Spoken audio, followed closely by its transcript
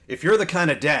If you're the kind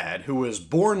of dad who was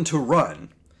born to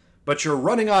run, but you're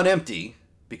running on empty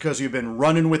because you've been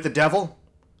running with the devil,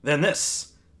 then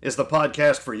this is the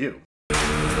podcast for you.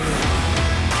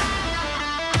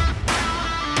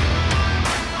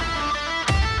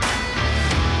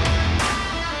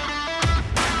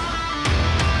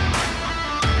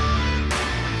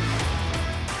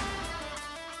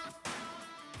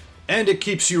 And it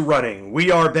keeps you running.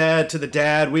 We are Bad to the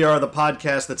Dad. We are the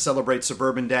podcast that celebrates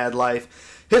suburban dad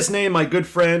life. His name, my good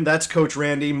friend, that's Coach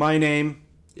Randy. My name,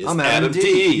 I'm Adam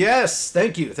D. Yes,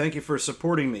 thank you. Thank you for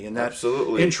supporting me in that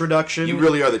introduction. You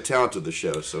really are the talent of the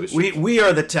show. So we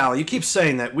are the talent. You keep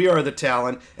saying that. We are the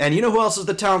talent. And you know who else is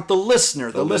the talent? The listener.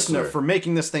 The listener for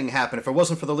making this thing happen. If it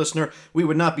wasn't for the listener, we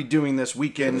would not be doing this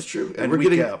weekend. That's true. And we're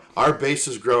getting, our base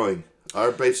is growing.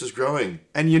 Our base is growing.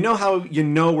 And you know how you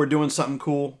know we're doing something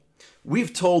cool?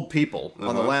 We've told people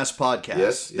on the last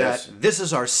podcast that this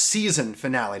is our season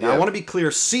finale. Now, I want to be clear,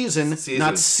 season,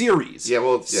 not series. Yeah,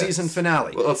 well, season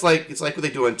finale. Well, it's like what they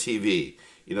do on TV.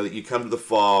 You know, that you come to the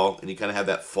fall and you kind of have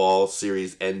that fall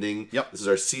series ending. Yep. This is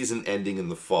our season ending in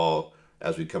the fall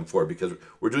as we come forward because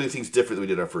we're doing things different than we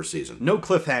did our first season. No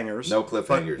cliffhangers. No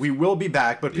cliffhangers. But we will be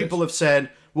back, but people have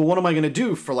said, well, what am I going to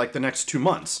do for like the next 2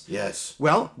 months? Yes.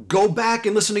 Well, go back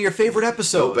and listen to your favorite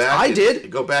episodes.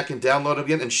 Go back and download them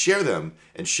again and share them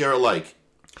and share alike.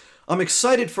 I'm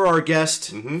excited for our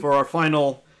guest for our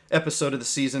final episode of the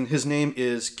season. His name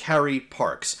is Carey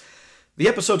Parks. The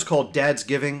episode's called Dad's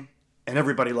Giving, and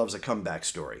everybody loves a comeback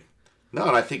story. No,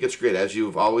 and I think it's great, as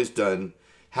you've always done,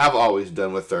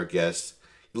 with our guests.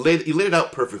 You laid it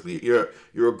out perfectly. You're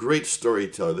a great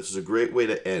storyteller. This is a great way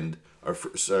to end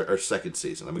our second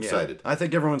season. I'm excited. I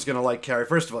think everyone's going to like Carey.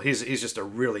 First of all, he's just a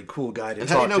really cool guy to talk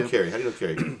to. How do you know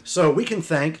Carey? So we can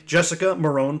thank Jessica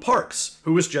Marone Parks.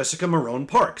 Who is Jessica Marone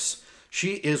Parks?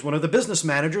 She is one of the business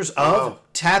managers of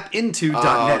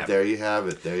TapInto.net. Oh, there you have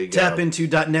it. There you go.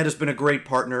 TapInto.net has been a great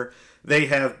partner. They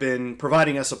have been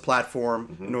providing us a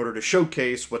platform in order to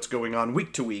showcase what's going on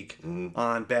week to week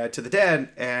on Bad to the Dad.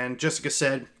 And Jessica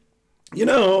said, you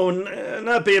know,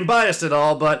 not being biased at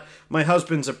all, but my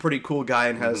husband's a pretty cool guy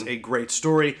and has a great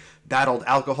story. Battled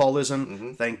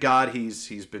alcoholism. Thank God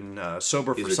he's been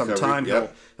sober for some time.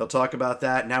 Yep. He'll talk about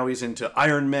that. Now he's into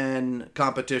Ironman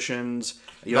competitions.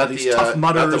 You know, these Tough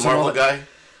Mudders. Not the Marvel guy?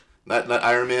 Not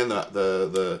Iron Man,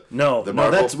 the No,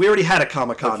 we already had a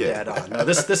Comic-Con dad on. No,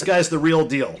 this guy's the real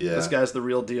deal. Yeah. This guy's the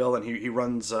real deal, and he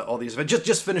runs all these events.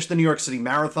 Just finished the New York City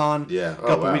Marathon a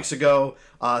couple weeks ago.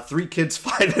 3 kids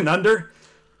 5 and under.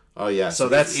 Oh yeah, so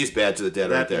he's Bad to the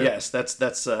Dad right there. Yes,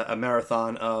 that's a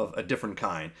marathon of a different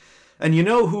kind. And you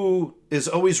know who is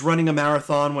always running a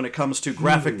marathon when it comes to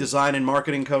graphic design and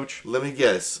marketing, Coach? Let me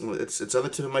guess. It's on the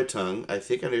tip of my tongue. I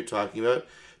think I know who you're talking about.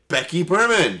 Becky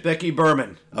Berman. Becky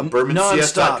Berman.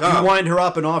 BermanCS.com. You wind her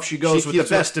up and off she goes with the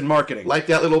best in marketing. Like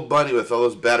that little bunny with all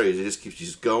those batteries.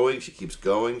 She's going, she keeps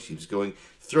going,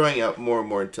 throwing out more and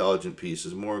more intelligent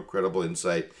pieces, more incredible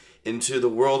insight into the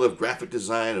world of graphic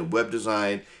design and web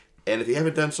design. And if you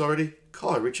haven't done so already,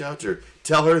 call her, reach out to her.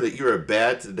 Tell her that you're a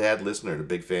Bad to the Dad listener and a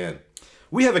big fan.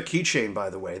 We have a keychain, by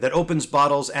the way, that opens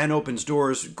bottles and opens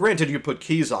doors. Granted, you put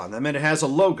keys on them, and it has a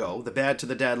logo, the Bad to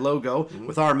the Dad logo,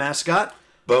 with our mascot.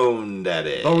 Bone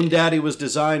Daddy. Bone Daddy was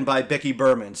designed by Becky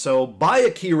Berman. So buy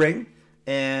a keyring,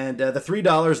 and the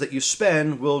 $3 that you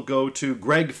spend will go to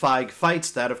Greg Feig Fights.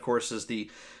 That, of course, is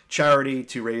the charity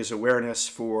to raise awareness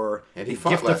for the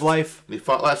Gift of Life. He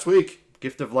fought last week.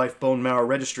 Gift of Life Bone Marrow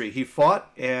Registry. He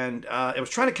fought, and I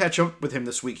was trying to catch up with him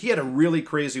this week. He had a really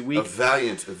crazy week. A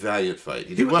valiant fight.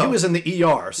 He did well. He was in the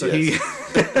ER, so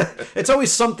it's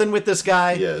always something with this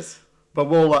guy. Yes. But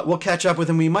we'll catch up with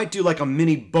him. We might do like a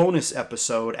mini bonus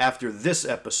episode after this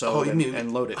episode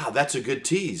and load it. Wow, that's a good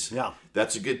tease. Yeah.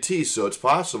 That's a good tease. So it's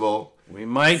possible we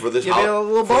might for this give you a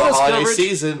little bonus holiday coverage.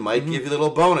 season, might give you a little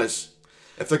bonus.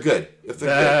 If they're good.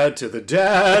 Bad to the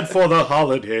Dad for the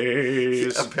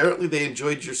holidays. Apparently they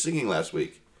enjoyed your singing last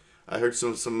week. I heard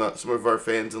some of our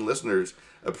fans and listeners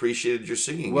appreciated your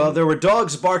singing. Well, there were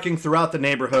dogs barking throughout the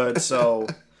neighborhood, so...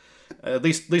 At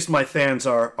least my fans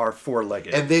are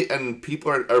four-legged. And people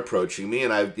are approaching me,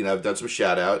 and I've done some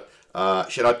shout out.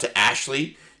 Shout out to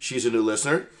Ashley. She's a new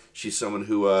listener. She's someone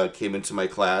who came into my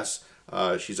class.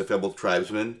 She's a Febble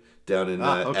tribesman down in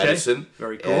Edison.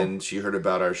 Very cool. And she heard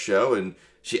about our show, and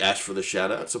she asked for the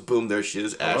shout out. So boom, there she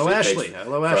is. Hello,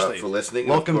 Ashley. For listening.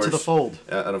 Welcome to the fold.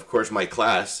 And of course, my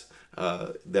class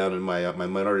down in my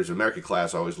Minorities of America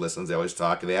class always listens. They always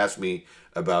talk, and they ask me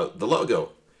about the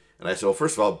logo. And I said, well,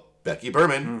 first of all, Becky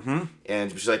Berman,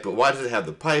 and she's like, but why does it have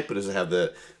the pipe, and does it have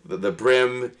the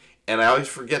brim? And I always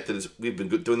forget that we've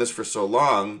been doing this for so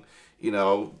long,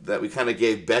 that we kind of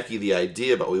gave Becky the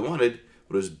idea about what we wanted.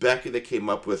 But it was Becky that came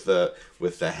up with the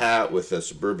hat, with the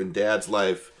Suburban Dad's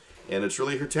Life, and it's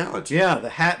really her talent. Yeah, the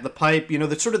hat, the pipe,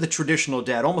 that's sort of the traditional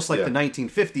dad, almost like Yeah. the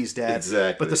 1950s dad.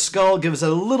 Exactly. But the skull gives a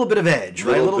little bit of edge,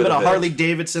 right? A little bit of Harley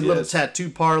Davidson, little Yes. tattoo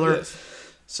parlor. Yes.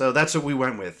 So that's what we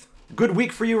went with. Good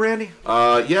week for you, Randy?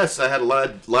 Yes, I had a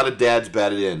lot of dads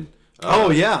batted in.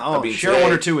 Share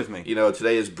one or two with me.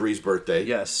 Today is Bree's birthday.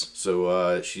 Yes.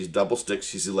 So she's double stick.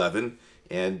 She's 11.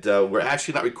 And we're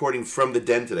actually not recording from the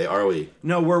den today, are we?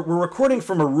 No, we're recording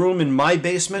from a room in my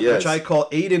basement, Yes. which I call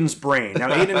Aiden's brain. Now,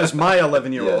 Aiden is my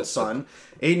 11-year-old Yes. son.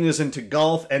 Aiden is into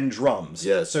golf and drums.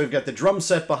 Yes. So we've got the drum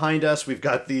set behind us. We've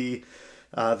got the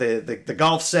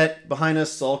golf set behind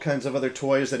us. All kinds of other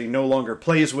toys that he no longer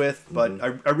plays with. But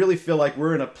I really feel like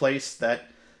we're in a place that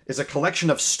is a collection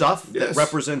of stuff that Yes.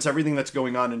 represents everything that's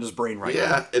going on in his brain right now.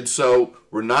 Yeah, and so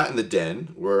we're not in the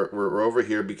den. We're over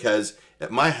here because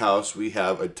at my house we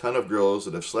have a ton of girls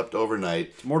that have slept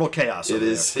overnight. Mortal chaos. It over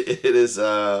is. there. It is. It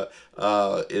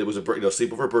was a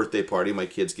sleepover birthday party. My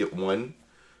kids get one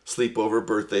sleepover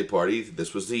birthday party.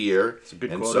 This was the year. It's a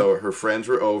good and quota. so her friends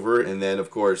were over, and then of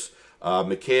course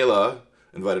Michaela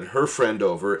invited her friend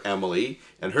over, Emily,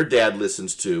 and her dad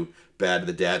listens to Bad to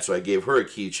the Dad, so I gave her a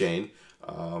keychain.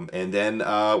 And then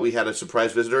we had a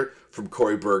surprise visitor from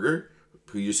Corey Berger,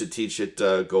 who used to teach at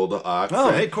Golda Ock.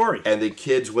 Oh, hey, Corey. And the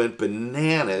kids went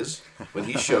bananas when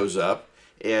he shows up.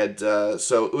 And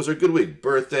so it was a good week.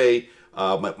 Birthday.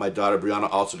 My daughter Brianna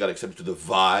also got accepted to the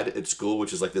VOD at school,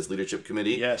 which is like this leadership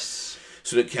committee. Yes.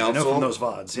 Student council. from those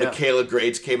VODs, yeah. Michaela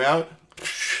grades came out.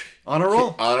 Honor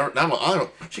roll? Honor.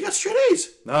 She got straight A's.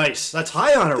 Nice. That's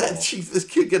high honor roll. This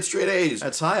kid gets straight A's.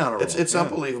 That's high honor roll. It's Yeah.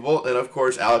 unbelievable. And of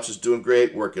course, Alex is doing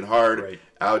great, working hard Great.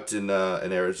 out in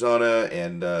Arizona,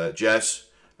 and Jess,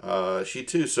 she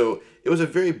too. So it was a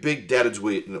very big dad's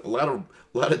week, and a lot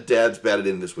of dads batted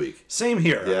in this week. Same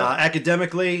here. Yeah.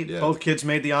 Academically, Yeah. both kids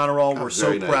made the honor roll. We're so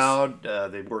very nice. proud.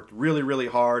 They worked really, really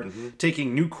hard,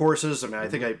 taking new courses. I mean, I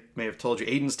think I may have told you,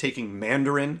 Aiden's taking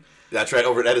Mandarin. That's right,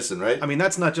 over at Edison, right? I mean,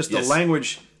 that's not just Yes. a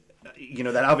language,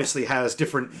 that obviously has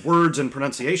different words and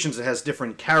pronunciations. It has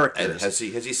different characters. And has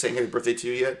he sang Happy Birthday to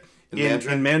you yet?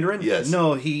 In Mandarin? Yes.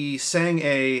 No, he sang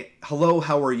a "Hello,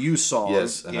 how are you" song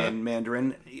Yes, in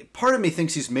Mandarin. Part of me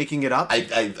thinks he's making it up.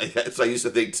 That's what I used to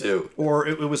think too. Or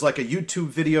it was like a YouTube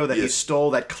video that he Yes. stole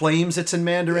that claims it's in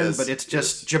Mandarin, Yes, but it's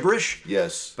just yes. gibberish.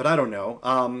 Yes. But I don't know.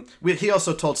 He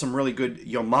also told some really good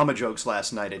Yo Mama jokes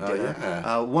last night at dinner.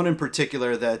 yeah. One in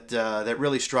particular that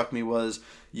really struck me was,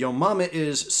 Yo Mama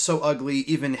is so ugly,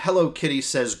 even Hello Kitty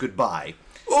says goodbye.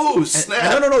 Oh, snap!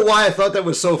 And I don't know why I thought that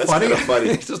was so funny. kinda funny.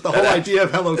 It's just the whole idea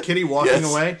of Hello Kitty walking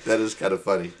Yes, away. that is kind of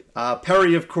funny.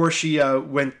 Perry, of course, she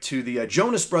went to the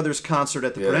Jonas Brothers concert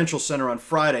at the Prudential Center on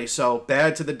Friday. So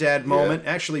bad to the dad moment,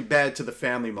 actually bad to the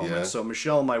family moment. Yeah. So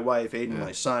Michelle, my wife, Aiden,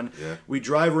 my son, Yeah. we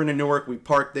drive her into Newark. We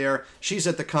park there. She's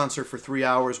at the concert for 3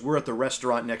 hours. We're at the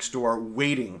restaurant next door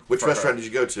waiting. Which for restaurant her.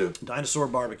 did you go to? Dinosaur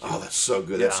Barbecue. Oh, that's so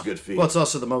good. That's a good feed. Well, it's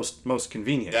also the most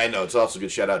convenient. I know. It's also a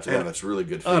good shout out to them. That's really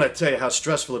good feed. I'm gonna tell you how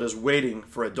stressful it is waiting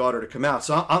for a daughter to come out.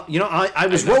 So I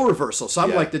was role reversal. So I'm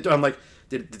Yeah. like, did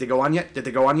they go on yet? Did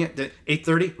they go on yet?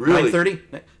 8:30? Really? 9:30?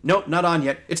 Nope, not on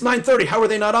yet. It's 9:30. How are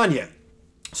they not on yet?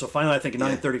 So finally, I think at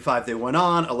 9:35 they went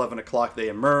on. 11 o'clock they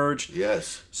emerged.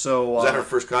 Yes. So Was that her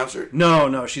first concert?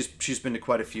 No, she's been to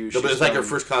quite a few. No, but She's it's like her done-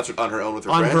 first concert on her own with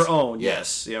her on friends? her own.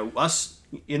 Yes, us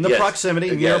in the Yes. proximity,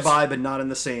 Yes. nearby, but not in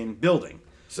the same building.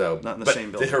 So, Not in the but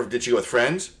same building. Did she go with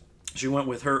friends? She went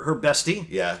with her bestie,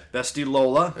 Yeah. bestie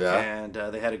Lola, Yeah. and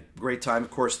they had a great time.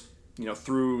 Of course,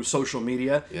 through social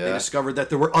media, they Yeah. discovered that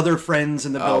there were other friends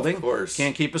in the building. Of course.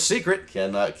 Can't keep a secret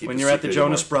Cannot keep when a you're at the secret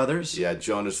Jonas anymore. Brothers. Yeah,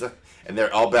 Jonas. And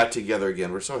they're all back together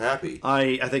again. We're so happy.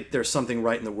 I think there's something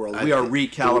right in the world. We are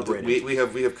recalibrated.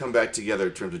 We have come back together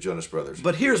in terms of Jonas Brothers.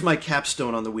 But here's my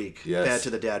capstone on the week. Yes. Bad to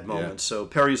the dad moment. Yeah. So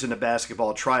Perry's into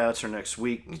basketball. Tryouts are next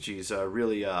week. She's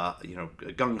really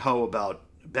gung ho about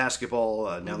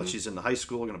basketball now that she's in the high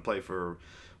school. Going to play for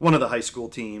one of the high school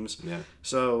teams. Yeah.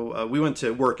 So we went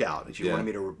to work out. She wanted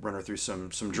me to run her through some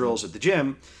drills at the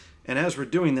gym. And as we're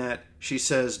doing that, she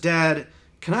says, "Dad,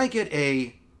 can I get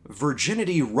a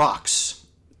Virginity Rocks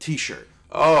t-shirt?"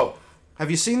 Oh, Have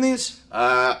you seen these?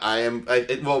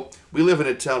 Well, we live in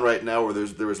a town right now where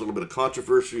there was a little bit of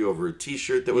controversy over a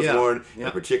T-shirt that was worn in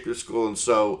a particular school, and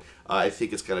so I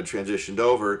think it's kind of transitioned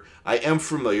over. I am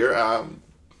familiar,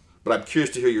 but I'm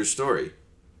curious to hear your story.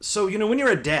 So, when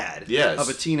you're a dad Yes. of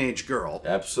a teenage girl,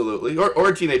 Absolutely, or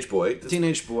a teenage boy.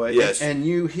 Yes. and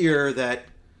you hear that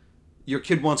your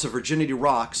kid wants a Virginity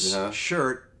Rocks Uh-huh.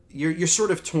 shirt, you're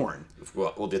sort of torn,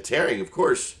 Well, the tearing, of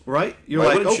course. right? You're Why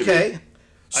like, wouldn't you okay,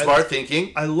 Smart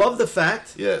thinking. I love the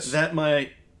fact Yes. that my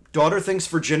daughter thinks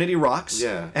virginity rocks.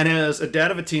 Yeah. And as a dad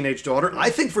of a teenage daughter, I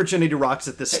think virginity rocks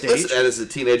at this Hey, stage. listen, and as a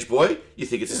teenage boy, you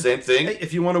think it's the same thing? Hey,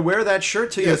 if you want to wear that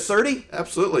shirt till Yes. you're 30,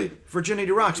 Absolutely.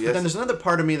 virginity rocks. But Yes. then there's another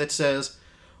part of me that says,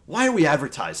 why are we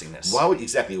advertising this? Why would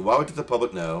the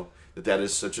public know that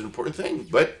is such an important thing?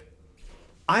 But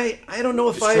I don't know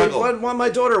if The I struggle. want my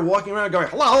daughter walking around going,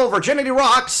 hello, virginity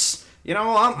rocks. You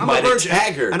know, I'm a Might it virgin.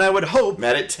 tag her? And I would hope.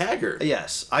 Matt at Tagger.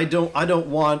 Yes, I don't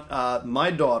want my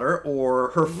daughter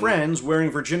or her friends wearing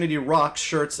virginity rocks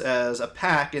shirts as a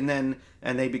pack and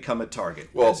they become a target.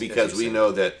 Well, as because you we say.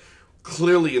 know that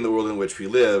clearly in the world in which we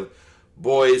live,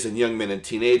 boys and young men and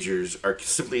teenagers are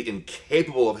simply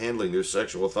incapable of handling their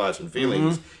sexual thoughts and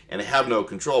feelings and have no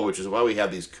control, which is why we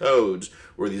have these codes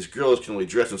where these girls can only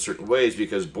dress in certain ways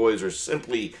because boys are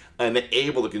simply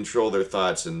unable to control their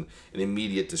thoughts and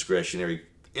immediate discretionary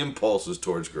impulses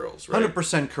towards girls, right?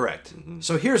 100% correct.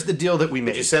 So here's the deal that we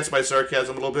made. Did you sense my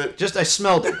sarcasm a little bit? Just I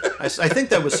smelled it. I think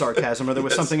that was sarcasm, or there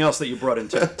was something else that you brought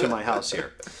into to my house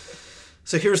here.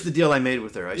 So here's the deal I made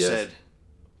with her. I said,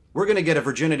 we're going to get a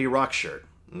virginity rock shirt.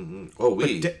 Oh,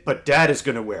 we. But Dad is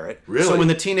going to wear it. Really? So when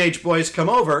the teenage boys come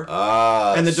over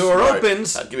and the door smart.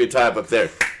 opens, I'll give you a time up there.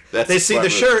 That's they a see smart the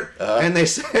move. shirt and they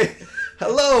say,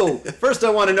 hello. First, I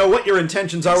want to know what your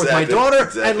intentions are with my Exactly, daughter,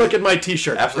 exactly. and look at my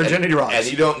T-shirt. Absolutely. Virginity rocks. And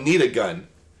you don't need a gun.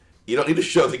 You don't need to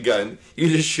show the gun. You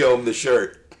just show them the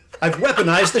shirt. I've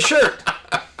weaponized the shirt.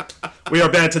 We are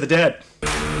bad to the dad.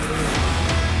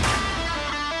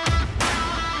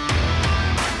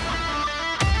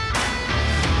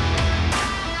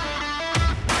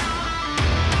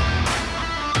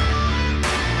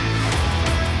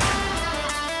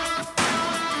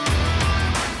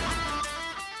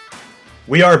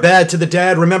 We are Bad to the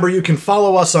Dad. Remember, you can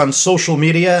follow us on social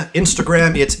media.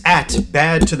 Instagram, it's at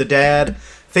Bad to the Dad.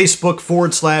 Facebook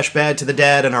 /Bad to the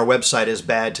Dad. And our website is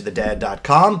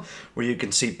badtothedad.com, where you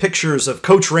can see pictures of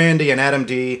Coach Randy and Adam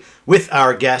D with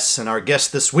our guests. And our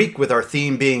guest this week, with our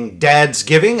theme being Dad's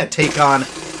Giving, a take on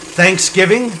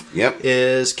Thanksgiving,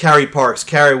 is Carrie Parks.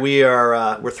 Carrie,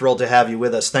 we're thrilled to have you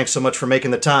with us. Thanks so much for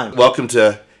making the time. Welcome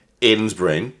to Aiden's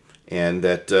brain. And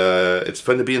that it's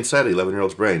fun to be inside an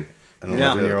 11-year-old's brain. An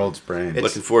 11-year-old's brain.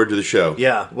 Looking forward to the show.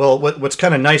 Yeah, well, what's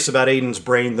kind of nice about Aiden's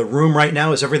brain, the room right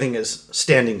now, is everything is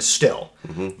standing still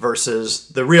versus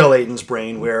the real Aiden's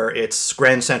brain, where it's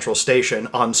Grand Central Station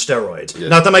on steroids. Yeah.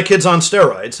 Not that my kid's on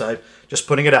steroids, I'm just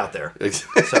putting it out there.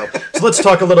 So let's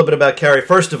talk a little bit about Carrie.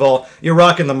 First of all, you're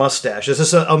rocking the mustache. Is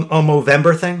this a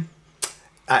Movember thing?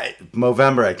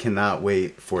 Movember, I cannot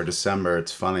wait for December.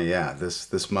 It's funny, yeah.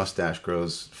 This mustache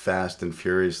grows fast and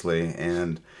furiously,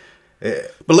 and But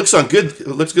it looks on good. It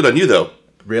looks good on you, though.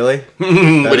 really,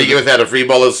 What do you give with that? A free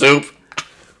bowl of soup?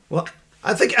 Well,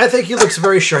 I think he looks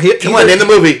very sure. Come on, name the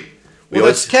movie. Well,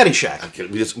 that's Caddyshack.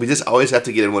 We just always have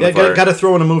to get in one Yeah, of our. got to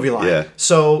throw in a movie line. Yeah.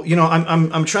 So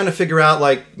I'm trying to figure out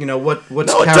what's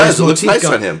No, it Carrie's does. It looks motif nice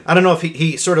on going. him. I don't know if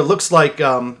he sort of looks like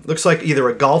either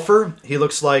a golfer. He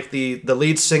looks like the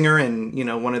lead singer in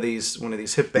one of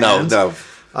these hip bands. No.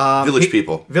 Village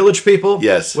People. Village People.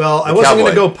 Yes. Well, I The wasn't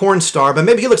going to cowboy. go porn star, but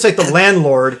maybe he looks like the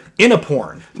landlord in a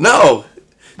porn. No,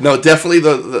 definitely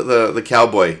the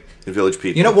cowboy in Village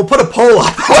People. We'll put a poll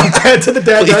up on Bad to the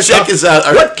Dad. Please check us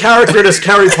out. What character does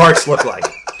Carrie Parks look like?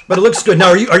 But it looks good.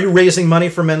 Now, are you raising money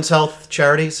for men's health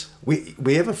charities?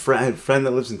 we have a friend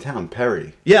that lives in town,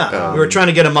 Perry. Yeah, we were trying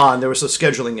to get him on. There was a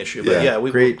scheduling issue, but Yeah.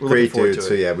 we're Great looking forward dude. to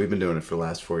So it. yeah, we've been doing it for the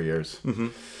last 4 years.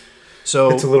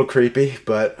 So It's a little creepy,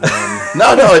 but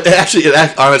No,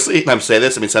 honestly, and I'm saying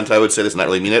this. I mean, sometimes I would say this, and not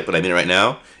really mean it, but I mean it right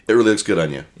now. It really looks good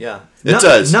on you. yeah, It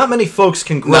does. Not many folks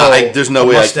can grow. No, there's no a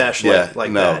way. mustache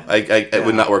like no, that. it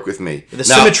would not work with me. The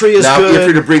symmetry is now, good. if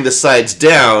you're to bring the sides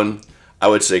down, I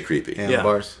would say creepy.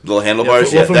 handlebars. Little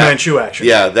handlebars, Fu Manchu action.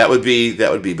 Yeah, that would be.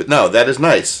 But no, that is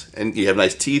nice, and you have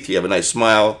nice teeth. You have a nice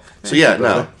smile. So yeah,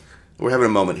 no, we're having a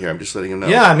moment here. I'm just letting him know.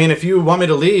 Yeah, I mean, if you want me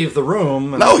to leave the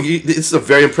room, No, this is a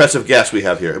very impressive guest we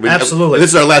have here. I mean, Absolutely.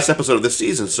 This is our last episode of the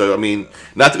season, so I mean,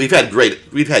 not that we've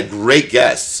had great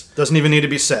guests. doesn't even need to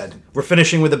be said. We're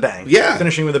finishing with a bang. Yeah.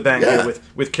 Finishing with a bang Yeah. here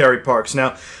with Carrie Parks.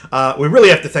 Now, we really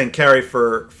have to thank Carrie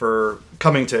for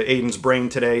coming to Aiden's Brain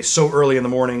today so early in the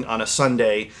morning on a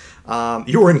Sunday.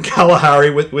 You were in Kalahari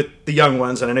with the young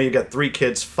ones, and I know you got 3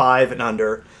 kids, 5 and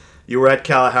under. You were at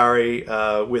Kalahari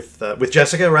with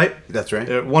Jessica, right? That's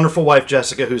right. Wonderful wife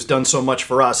Jessica, who's done so much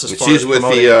for us as far She's as with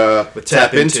promoting the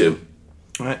Tap Into.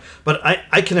 Right. But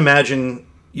I can imagine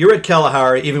you're at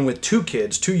Kalahari, even with 2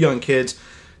 kids, 2 young kids.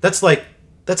 That's like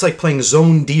playing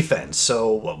zone defense.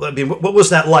 So I mean, what was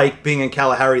that like being in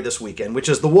Kalahari this weekend, which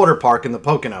is the water park in the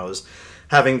Poconos?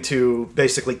 having to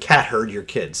basically cat herd your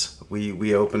kids.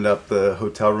 We opened up the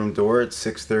hotel room door at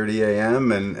 6:30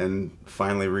 a.m. and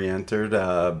finally re-entered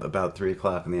about 3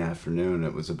 o'clock in the afternoon.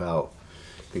 It was about,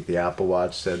 I think the Apple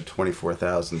Watch said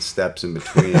 24,000 steps in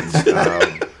between,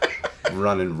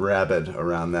 running rabid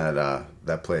around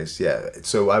that place. Yeah.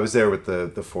 So I was there with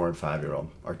the 4 and 5-year-old.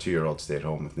 Our 2-year-old stayed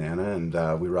home with Nana, and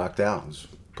we rocked out. The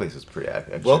place is pretty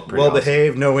actually Well pretty awesome.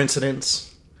 behaved, no incidents.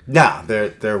 Nah,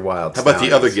 they're wild. How about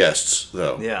the other guests,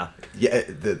 though? Yeah. Yeah,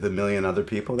 the million other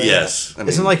people there? Yes. I mean,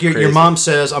 Isn't like your crazy. mom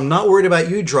says, I'm not worried about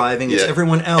you driving, it's Yeah.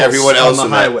 everyone else, Everyone else on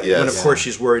in the that- highway. yes. When of course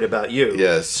she's worried about you.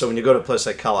 Yes. So when you go to a place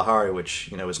like Kalahari,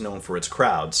 which is known for its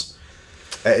crowds,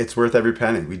 It's worth every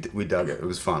penny. We dug it. It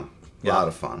was fun. A Yeah. lot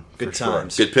of fun. good for sure.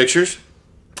 times. Good pictures?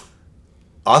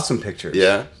 Awesome pictures.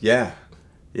 Yeah? Yeah.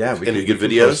 Yeah. Any good we can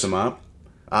videos? Post them up.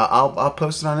 I'll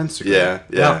post it on Instagram. Yeah.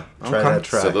 Yeah. Try Okay. that.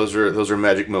 Try. So those are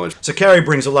magic moments. So Carrie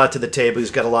brings a lot to the table. He's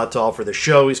got a lot to offer the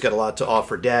show. He's got a lot to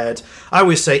offer dads. I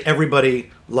always say everybody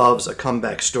loves a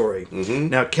comeback story. Mm-hmm.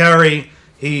 Now, Carrie,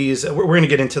 we're going to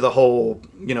get into the whole,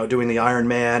 doing the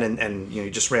Ironman and you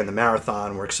just ran the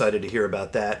marathon. We're excited to hear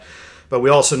about that. But we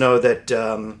also know that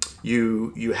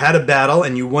you had a battle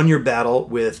and you won your battle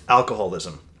with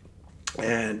alcoholism.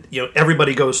 And,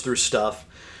 everybody goes through stuff.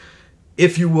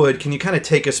 If you would, can you kind of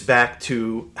take us back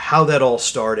to how that all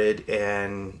started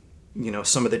and,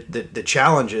 some of the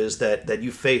challenges that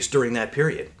you faced during that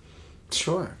period?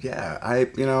 Sure. Yeah.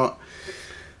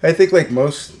 I think like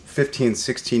most 15,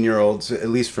 16-year-olds, at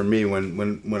least for me,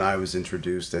 when I was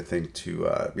introduced, I think to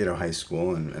high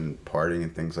school and partying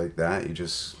and things like that, you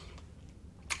just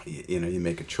you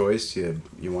make a choice. You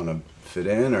want to fit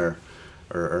in or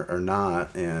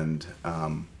not, and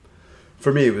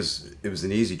for me, it was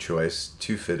an easy choice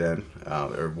to fit in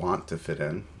or want to fit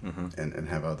in, and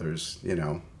have others,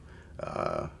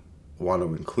 want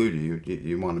to include you.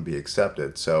 You want to be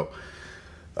accepted. So,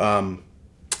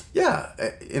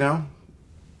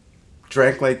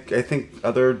 drank like I think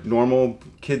other normal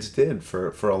kids did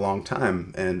for a long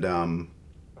time, and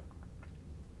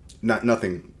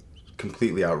nothing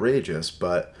completely outrageous,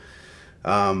 but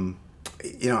I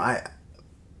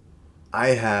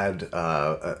had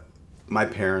my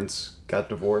parents got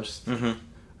divorced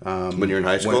When you're in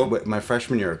high school? my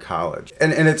freshman year of college,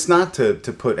 and it's not to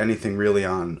put anything really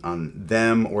on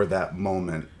them or that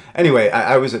moment. Anyway,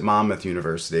 I was at Monmouth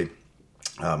University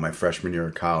my freshman year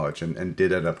of college, and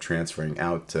did end up transferring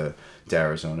out to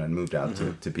Arizona and moved out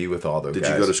to be with all those guys.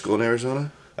 Did you go to school in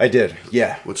Arizona? I did,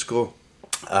 yeah. What school?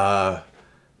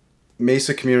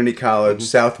 Mesa Community College,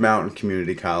 South Mountain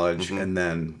Community College, and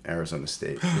then Arizona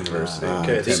State University.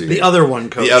 Okay, see. the other one,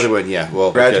 Coach. The other one, yeah.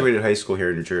 Well, Graduated high school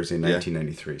here in New Jersey in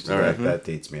 1993, so All right. that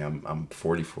dates me. I'm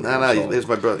 44 No, years old. it's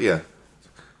my brother. Yeah.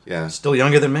 Yeah. Still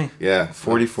younger than me. Yeah.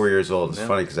 44 years old. It's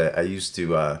funny because I used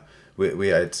to, I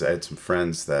had some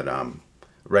friends that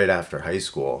right after high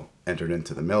school entered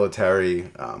into the military,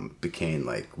 became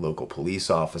like local police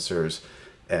officers,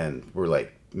 and were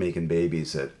like making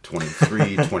babies at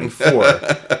 23, 24.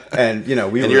 And, we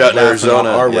And were you're out in laughing Arizona,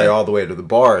 our way yeah. all the way to the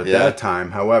bar at Yeah. that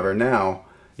time. However, now,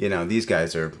 these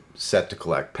guys are set to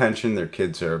collect pension. Their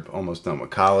kids are almost done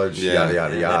with college, Yeah. yada,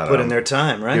 yada, They yada. put in their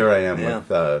time, right? Here I am Yeah.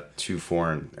 with 2,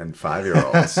 4, and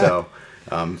 5-year-olds. So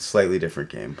slightly different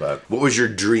game, but What was your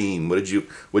dream? What did you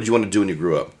want to do when you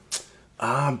grew up?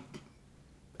 I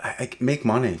make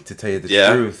money, to tell you the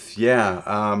Yeah? truth. Yeah.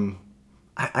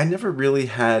 I never really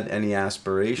had any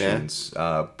aspirations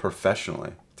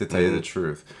professionally, to tell you the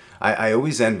truth. I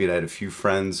always envied. I had a few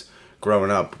friends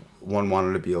growing up. One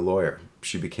wanted to be a lawyer.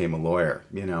 She became a lawyer,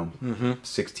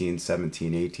 16,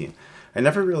 17, 18. I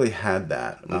never really had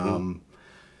that.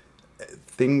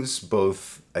 Things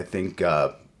both, I think,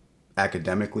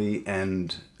 academically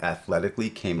and athletically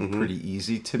came pretty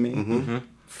easy to me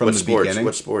from What the sports? beginning.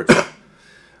 What sports?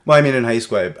 Well, I mean, in high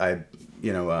school, I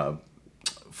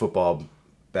football,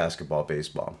 basketball,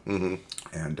 baseball,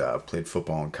 and played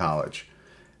football in college.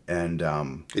 And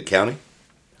Good county?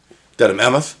 Down in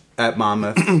Mammoth? at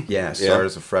Monmouth, started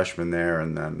as a freshman there,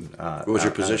 and then What was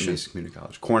your at position? Mesa Community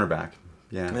College, cornerback.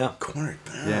 Yeah, Yeah.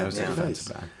 Cornerback. yeah, it was a Yeah.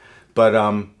 defensive back. But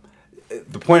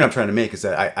the point I'm trying to make is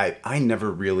that I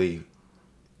never really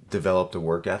developed a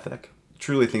work ethic.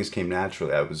 Truly, things came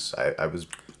naturally. I was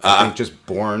I think just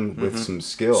born with some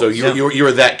skills. So you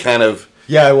were that kind of...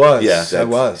 yeah, I was. Yeah. I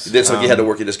was. It's like you had to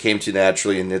work. It just came to you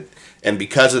naturally. And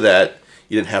because of that,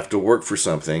 you didn't have to work for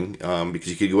something because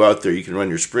you could go out there, you can run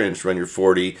your sprints, run your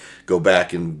 40, go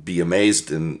back and be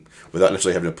amazed, and without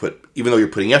necessarily having to put, even though you're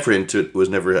putting effort into it, it was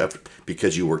never effort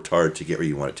because you worked hard to get where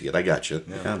you wanted to get. I got you.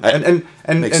 Yeah. Makes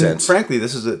And sense. frankly,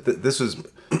 this was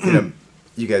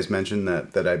you guys mentioned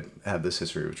that I have this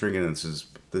history of drinking, and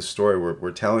this story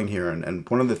we're telling here, and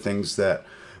one of the things that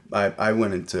I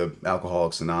went into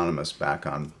Alcoholics Anonymous back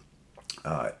on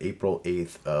April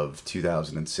 8th of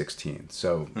 2016.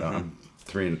 So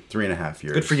 3.5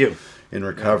 years. Good for you. In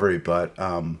recovery, but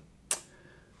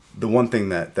the one thing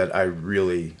that I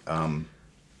really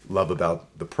love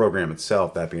about the program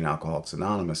itself, that being Alcoholics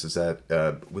Anonymous, is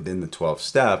that within the 12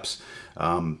 steps,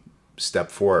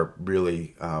 step 4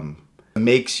 really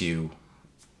makes you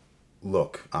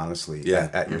look honestly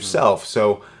at yourself.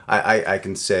 So I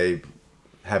can say,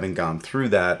 having gone through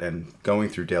that and going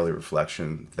through daily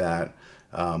reflection, that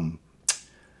I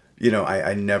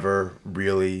never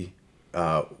really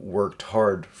worked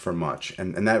hard for much,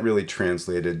 and that really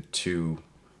translated to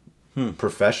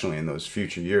professionally in those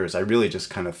future years. I really just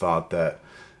kind of thought that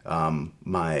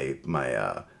my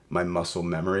muscle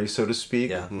memory, so to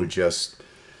speak, would just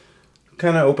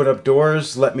kind of open up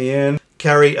doors, let me in.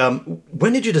 Carrie,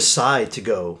 when did you decide to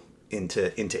go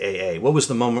into AA? What was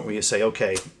the moment where you say,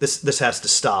 okay, this has to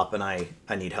stop, and I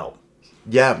need help?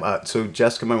 Yeah, so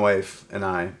Jessica, my wife, and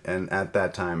I, and at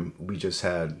that time, we just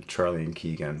had Charlie and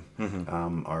Keegan,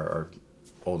 our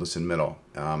oldest and middle,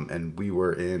 and we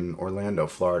were in Orlando,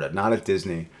 Florida, not at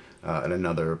Disney, at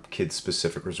another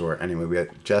kids-specific resort. Anyway,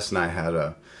 Jess and I had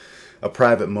a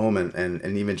private moment,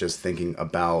 and even just thinking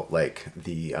about like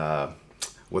the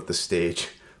what the stage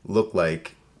looked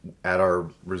like at our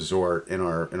resort in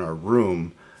our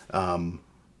room. I'm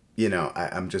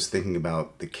just thinking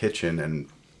about the kitchen, and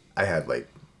I had like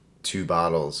 2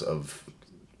 bottles of,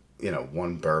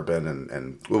 one bourbon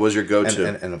and What was your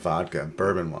go-to? and a vodka.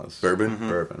 Bourbon was. Bourbon?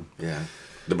 Bourbon. Yeah.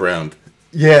 The brown.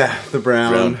 Yeah, the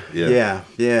brown. Yeah.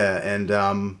 Yeah.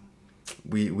 And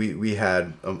we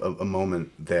had a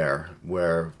moment there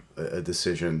where a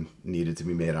decision needed to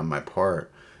be made on my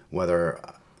part, whether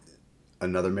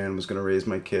another man was going to raise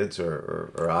my kids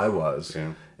or I was.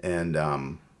 Yeah.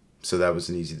 And so that was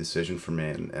an easy decision for me.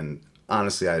 And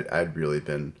honestly, I'd really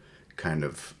been kind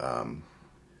of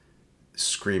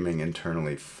screaming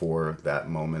internally for that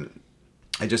moment.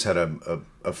 I just had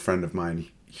a friend of mine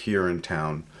here in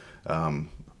town kind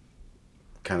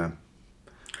of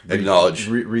Acknowledge.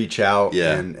 reach out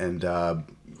Yeah. and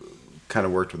kind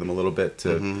of worked with him a little bit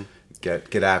to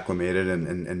get acclimated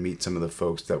and meet some of the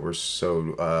folks that were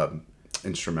so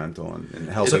instrumental in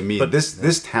helping me. but-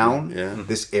 This town,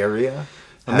 this area,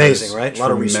 Amazing, has right? A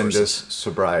lot of tremendous resources.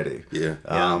 sobriety. Yeah.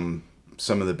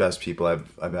 Some of the best people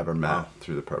I've ever met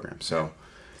through the program. So,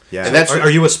 yeah. And that's Are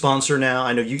you a sponsor now?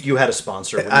 I know you had a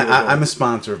sponsor. when you were I'm going. a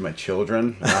sponsor of my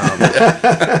children.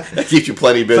 that keeps you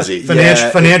plenty busy.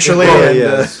 Financially, it really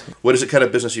and, is. What is the kind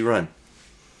of business you run?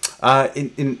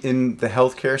 In the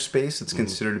healthcare space, it's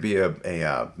considered to be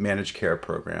a managed care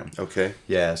program. Okay.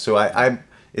 Yeah, so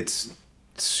it's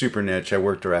super niche. I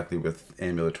work directly with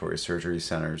ambulatory surgery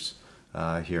centers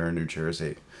here in New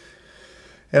Jersey,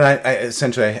 and I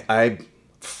essentially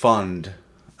fund.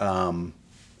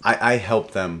 I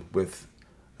help them with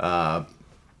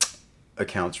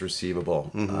accounts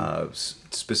receivable,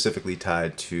 specifically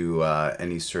tied to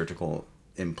any surgical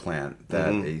implant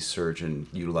that a surgeon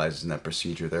utilizes in that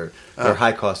procedure. They're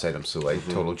high cost items, so like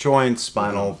total joints,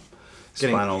 spinal.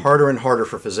 getting harder and harder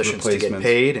for physicians to get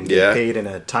paid and get paid in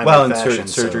a timely fashion.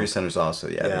 Surgery centers also,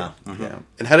 Yeah.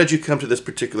 And how did you come to this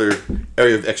particular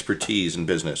area of expertise in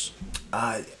business?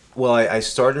 Well, I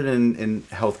started in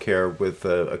healthcare with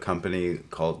a company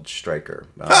called Stryker,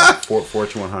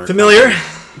 Fortune 100. Familiar?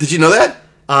 Did you know that?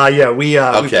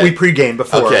 We pre-gamed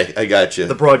before. Okay, I got you.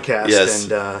 The broadcast, Yes.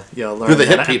 and learned. Who are the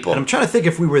hip that. people? And I'm trying to think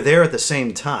if we were there at the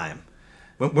same time.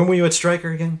 When were you at Stryker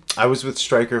again? I was with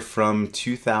Stryker from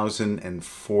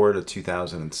 2004 to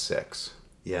 2006.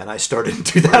 Yeah, and I started in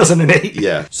 2008.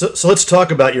 Yeah. So let's talk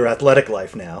about your athletic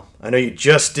life now. I know you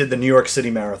just did the New York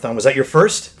City Marathon. Was that your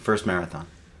first? First marathon.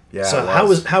 Yeah. So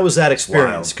how was that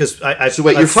experience? Because So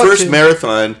wait, your first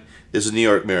marathon is a New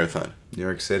York Marathon. New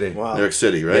York City. Wow. New York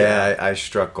City, right? Yeah, I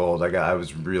struck gold. I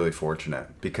was really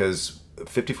fortunate because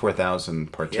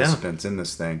 54,000 participants in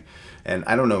this thing, and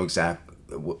I don't know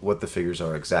what the figures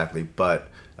are exactly, but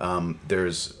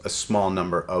there's a small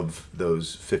number of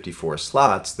those 54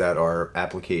 slots that are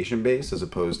application based as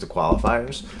opposed to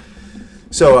qualifiers.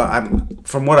 So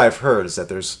from what I've heard is that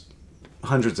there's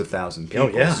hundreds of thousands of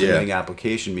people submitting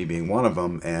application, me being one of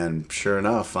them, and sure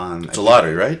enough, it's a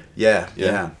lottery, right? Yeah.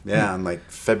 On like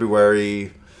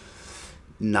February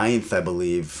 9th, I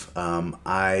believe,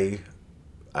 I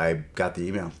I got the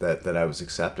email that I was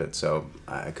accepted. So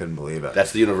I couldn't believe it.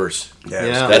 That's the universe. Yeah, it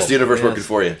was Yeah. That's cool. the universe Yes. working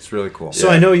for you. It's really cool. So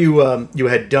I know you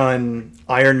had done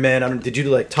Ironman. Did you do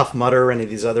like Tough Mudder or any of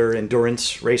these other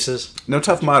endurance races? No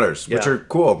Tough Mudders, which Yeah. are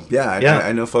cool. Yeah, Yeah.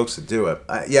 I know folks that do it.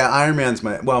 Ironman's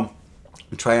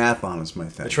triathlon is my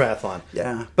thing. Triathlon.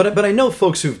 Yeah. But I know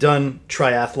folks who've done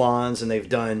triathlons and they've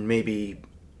done maybe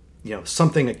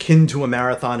something akin to a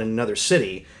marathon in another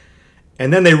city,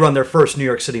 and then they run their first New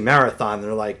York City marathon. And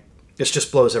they're like, this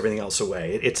just blows everything else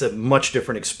away. It's a much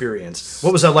different experience.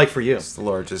 What was that like for you? It's the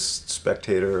largest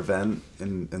spectator event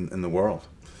in the world.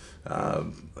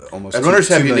 Almost. And runners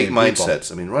have 2 unique million people.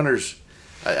 mindsets. I mean, runners.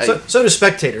 So do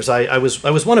spectators. I was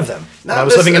one of them when I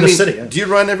was listen, living in the mean, city. Do you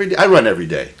run every day? I run every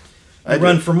day. You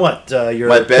run from what? Your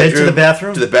My bed bedroom to the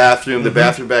bathroom? to the bathroom, the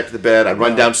bathroom back to the bed. I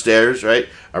run downstairs, right?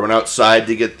 I run outside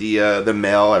to get the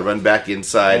mail. I run back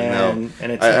inside. And it's,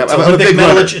 I'm it's a Olympic big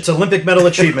medal. runner. It's Olympic medal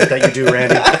achievement that you do,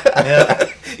 Randy. Yeah.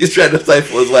 He's trying to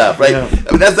stifle his laugh, right? Yeah.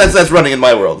 I mean, that's running in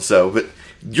my world. So, but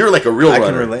you're like a real I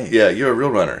runner. can relate. Yeah, you're a real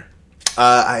runner.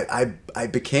 I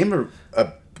became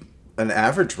an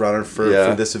average runner for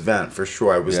this event for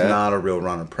sure. I was Yeah. not a real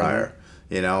runner prior,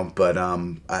 but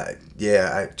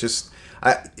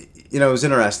it was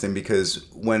interesting because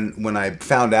when I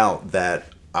found out that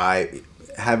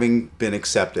having been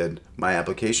accepted, my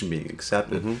application being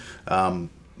accepted,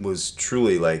 was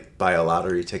truly like buy a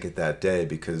lottery ticket that day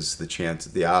because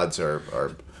the odds are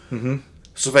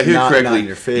So if I hear Not correctly, in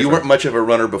your favor. you weren't much of a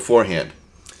runner beforehand.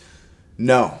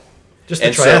 no. Just the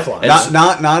And so- triathlon. and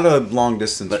Not a long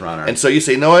distance runner. And so you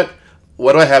say, you know what?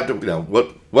 What do I have to?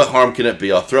 What harm can it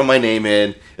be? I'll throw my name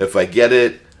in. If I get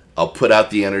it, I'll put out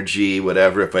the energy.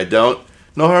 Whatever. If I don't,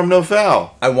 no harm, no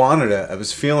foul. I wanted it. I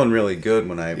was feeling really good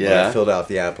when I filled out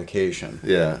the application.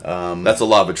 Yeah. That's a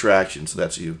law of attraction. So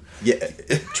that's you. Yeah,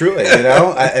 truly.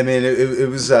 I mean, it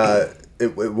was.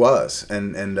 It was,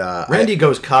 and Randy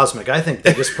goes cosmic. I think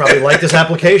they just probably liked his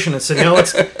application and said,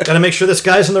 let's got to make sure this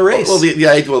guy's in the race. Well,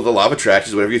 the law of attraction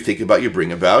is whatever you think about, you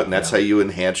bring about, and that's how you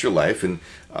enhance your life, and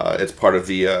it's part of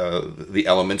the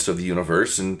elements of the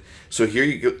universe. And so here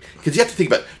you go, because you have to think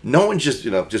about. No one just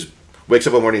wakes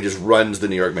up one morning and just runs the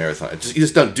New York Marathon. You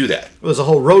just don't do that. It was a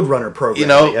whole Roadrunner program.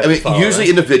 that you had to follow, Usually right?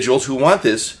 individuals who want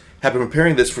this have been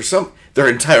preparing this for their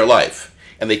entire life.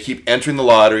 And they keep entering the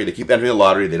lottery.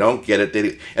 They don't get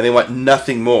it. And they want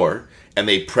nothing more. And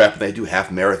they prep. They do half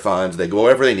marathons. They go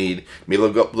wherever they need. Maybe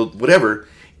they'll go whatever.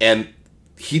 And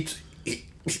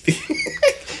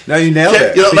no, you nailed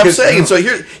it. You know what I'm saying? So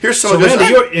here's So someone Randy,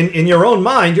 who you're, in your own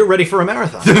mind, you're ready for a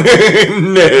marathon.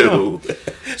 no.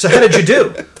 So how did you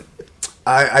do?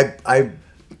 I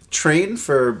trained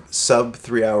for sub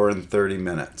 3 hour and 30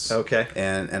 minutes. Okay.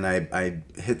 And I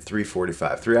hit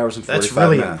 3:45. 3 hours and 45 That's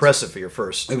really minutes. impressive for your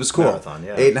first It was cool. marathon.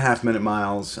 Yeah. 8.5 minute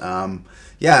miles. And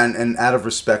out of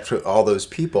respect to all those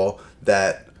people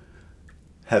that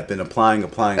have been applying,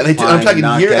 And I'm talking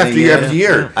not year after getting year in. after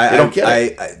year. They don't get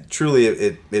it. I truly,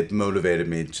 it motivated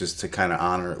me just to kind of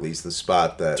honor at least the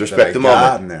spot that, To respect that I the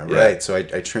got moment. in there. Yeah. Right. So I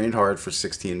trained hard for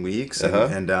 16 weeks.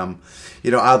 And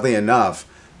oddly enough,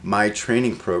 my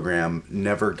training program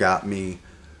never got me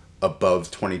above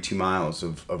 22 miles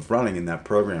of running in that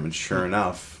program. And sure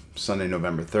enough, Sunday,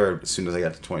 November 3rd, as soon as I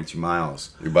got to 22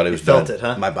 miles, Your body You was felt done. it,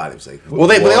 huh? my body was like, Well,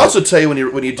 they "What?" also tell you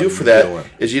when you do for that doing?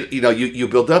 is you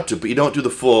build up to, but you don't do the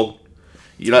full.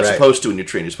 You're not Right. supposed to when you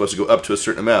train. You're supposed to go up to a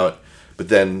certain amount, but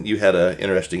then you had an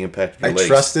interesting impact. On I your legs.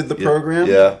 trusted the program.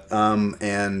 Yeah.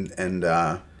 And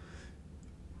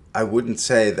I wouldn't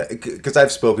say that because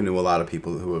I've spoken to a lot of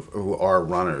people who are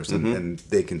runners, and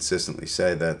they consistently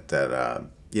say that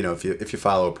if you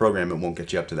follow a program, it won't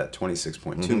get you up to that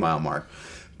 26.2 mile mark,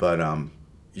 but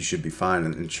you should be fine.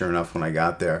 And sure enough, when I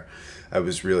got there, I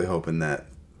was really hoping that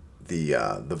the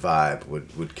vibe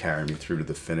would carry me through to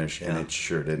the finish, and it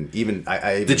sure didn't. Even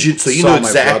I even Did you? So you saw know my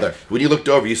exactly brother. when you looked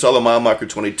over, you saw the mile marker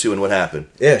 22, and what happened?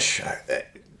 Ish.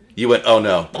 You went, oh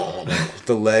no.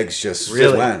 The legs just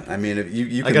Really? went. I mean, if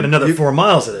you I can, got another you, 4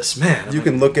 miles of this, man. You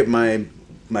can look at my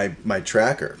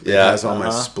tracker. Yeah. It has all my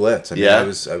splits. I mean, Yeah.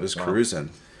 I was cruising.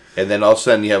 And then all of a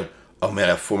sudden you have, oh man,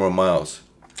 I have 4 more miles.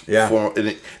 Yeah.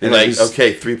 And And like, it was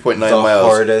okay, 3.9 the miles.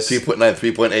 hardest. 3.9,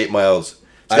 3.8 miles.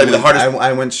 It's I gotta be the went, hardest.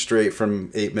 I went straight from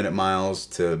 8-minute miles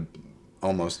to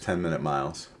almost 10-minute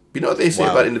miles. You know what they say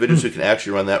Wow. about individuals who can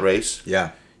actually run that race?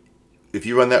 Yeah. If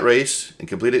you run that race and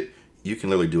complete it, you can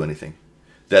literally do anything.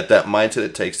 That mindset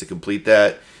it takes to complete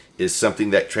that is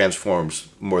something that transforms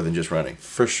more than just running.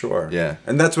 For sure. Yeah.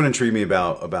 And that's what intrigued me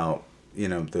about the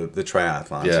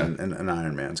triathlons Yeah. and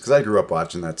Ironmans, because I grew up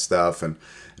watching that stuff. And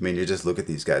I mean, you just look at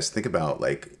these guys. Think about,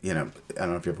 I don't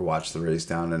know if you ever watched the race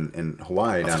down in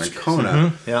Hawaii, down in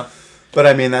Kona. Yeah. But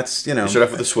I mean, that's, you know, You start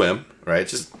off with a swim, right?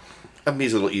 Just a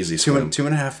little easy swim. two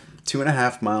and a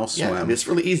half mile swim. Yeah, I mean, it's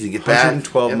really easy to get back.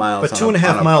 112 Yep. miles. But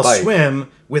 2.5 mile bike. swim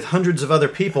with hundreds of other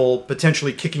people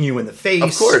potentially kicking you in the face.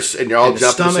 Of course, and you're all the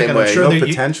jumping the stomach, same and I'm way. sure No, that you-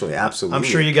 potentially, absolutely. I'm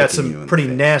sure you got kicking you some in pretty the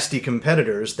face. nasty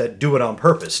competitors that do it on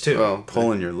purpose too. Well,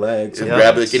 Pulling your legs. and and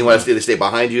grab it. it's- You want to stay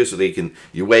behind you so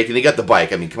you wake, and you got the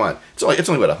bike. I mean, come on, it's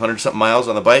only about 100-something miles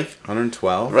on the bike,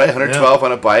 112. right? 112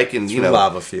 on a bike, and you know,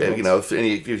 lava fields. you know,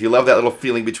 if you love that little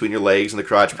feeling between your legs and the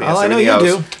crotch pants, Oh, I know everything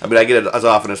you else. do. I mean, I get it as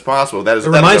often as possible. That is It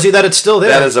reminds you that it's still there.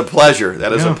 That is a pleasure.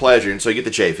 That is Yeah. a pleasure, and so you get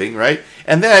the chafing, right?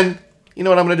 And then you know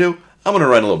what I'm going to do? I'm going to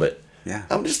run a little bit. Yeah.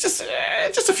 I'm just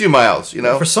a few miles, you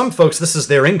know. For some folks, this is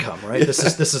their income, right? This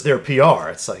is their PR.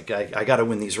 It's like I got to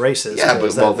win these races. Yeah,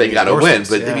 because but they win got to win. endorsements.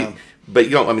 But Yeah. but you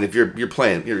don't. I mean, if you're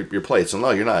playing your place and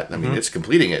low, you're not. I mean, it's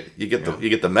completing it. You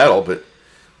get the medal, but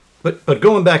But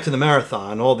going back to the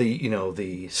marathon, all the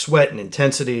the sweat and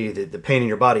intensity, the pain in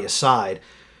your body aside,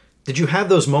 did you have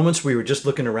those moments where you were just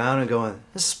looking around and going,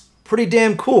 "This is pretty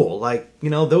damn cool"? Like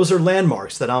those are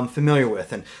landmarks that I'm familiar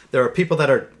with, and there are people that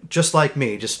are just like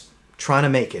me, just trying to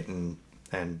make it and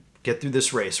get through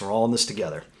this race. We're all in this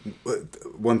together.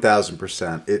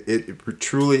 1,000%. It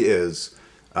truly is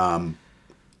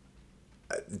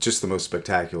just the most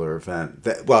spectacular event.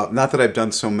 Well, not that I've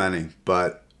done so many,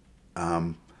 but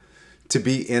to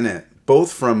be in it,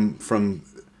 both from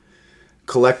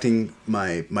collecting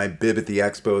my bib at the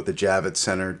expo at the Javits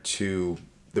Center to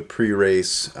the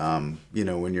pre-race, when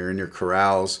you're in your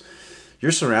corrals,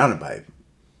 you're surrounded by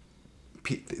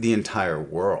the entire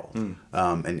world,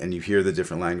 and you hear the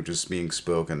different languages being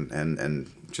spoken,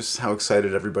 and just how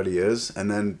excited everybody is, and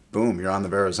then boom, you're on the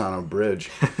Verrazano Bridge,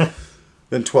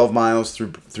 then 12 miles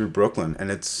through Brooklyn,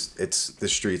 and it's the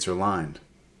streets are lined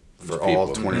for all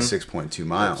 26.2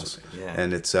 miles, Yeah.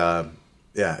 and it's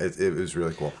it was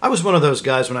really cool. I was one of those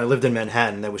guys when I lived in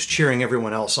Manhattan that was cheering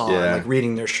everyone else on, Yeah. like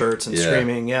reading their shirts and Yeah.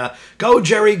 screaming, "Go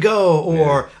Jerry, go!"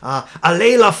 or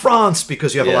 "Allez la France!"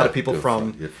 because you have a lot Yeah, of people go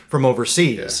from France, yeah. from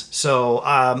overseas. Yeah. So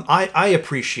I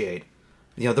appreciate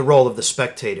the role of the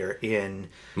spectator in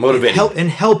Motivating. in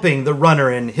helping the runner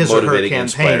in his or her Motivating,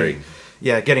 campaign. inspiring.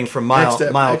 Yeah, getting from mile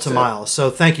step, mile next to step. mile. So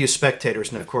thank you,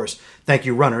 spectators, and of course, thank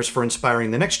you, runners, for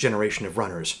inspiring the next generation of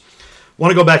runners.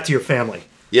 Want to go back to your family?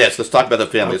 yes, let's talk about the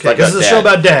family. Okay, Let's talk 'cause it's a show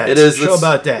about dads. It is It's a show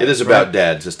about dads, It is right? about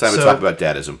dads. It's time to So- talk about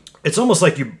dadism. It's almost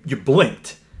like you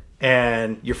blinked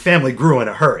and your family grew in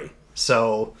a hurry.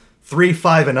 So 3,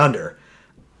 5, and under.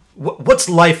 What's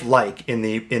life like in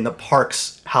the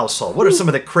Parks household? What are some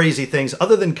of the crazy things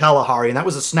other than Kalahari? And that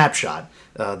was a snapshot,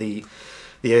 the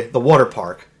water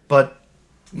park. But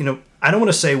I don't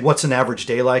want to say what's an average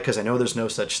day like because I know there's no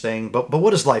such thing. But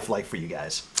what is life like for you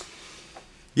guys?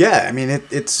 Yeah, I mean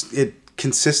it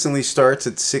consistently starts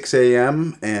at 6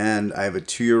 a.m. and I have a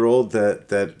 2-year-old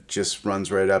that just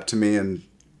runs right up to me and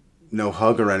no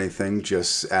hug or anything,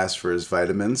 just asks for his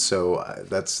vitamins. So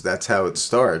that's how it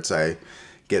starts. I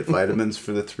get vitamins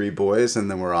for the 3 boys and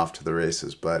then we're off to the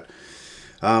races. But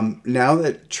now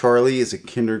that Charlie is a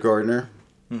kindergartner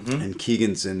and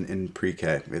Keegan's in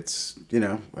pre-K, it's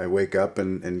I wake up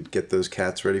and get those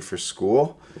cats ready for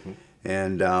school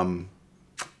and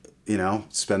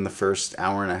spend the first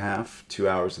hour and a half, 2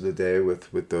 hours of the day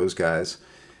with those guys,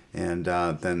 and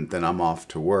then I'm off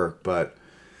to work. But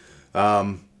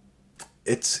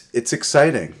it's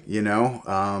exciting, So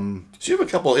you have a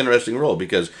couple interesting roles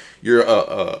because you're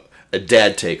a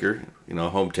dad taker, a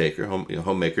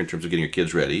homemaker in terms of getting your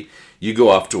kids ready. You go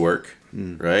off to work,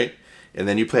 right? And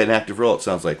then you play an active role, it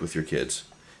sounds like, with your kids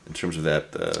in terms of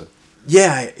that.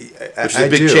 Yeah, Which is a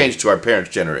big change to our parents'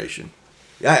 generation.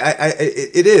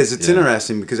 It is. It's Yeah.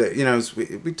 interesting because as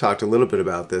we talked a little bit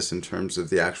about this in terms of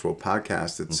the actual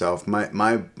podcast itself.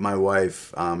 My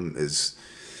wife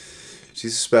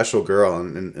she's a special girl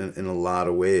in a lot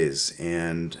of ways,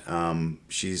 and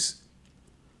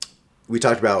we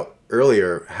talked about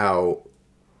earlier how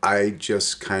I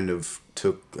just kind of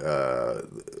took a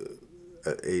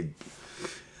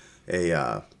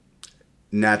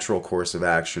natural course of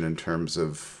action in terms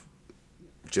of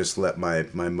just let my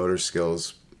motor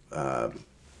skills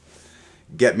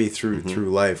get me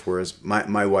through life, whereas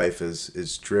my wife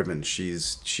is driven.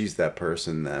 She's that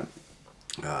person that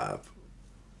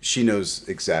she knows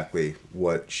exactly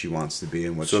what she wants to be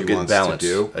and what So she a good wants balance, to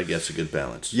do. I guess a good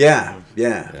balance. Yeah,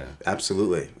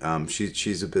 absolutely.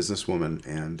 She's a businesswoman,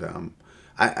 and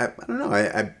I don't know.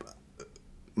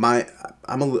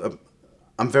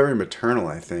 I'm very maternal,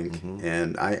 I think,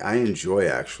 and I enjoy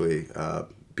actually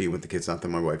being with the kids. Not that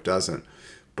my wife doesn't,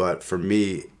 but for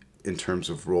me, in terms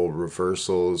of role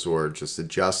reversals or just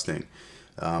adjusting,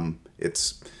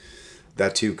 it's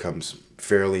that too comes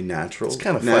fairly natural. It's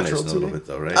kind of fun, natural isn't it, a to little me. bit,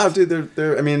 though, right? Oh, dude,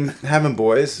 they're. I mean, having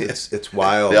boys, it's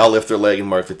wild. They all lift their leg and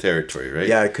mark the territory, right?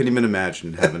 Yeah, I couldn't even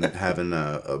imagine having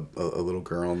a little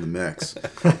girl in the mix.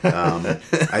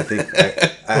 I think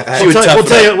She would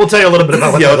tough it up. We'll tell you a little bit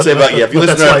about what, Yeah, I'll say about If you what listen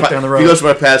that's to our, like down the if road. you listen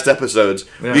to our past episodes,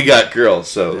 Yeah. we got girls.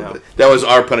 So Yeah. that was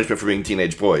our punishment for being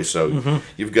teenage boys. So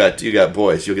you got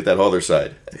boys. You'll get that other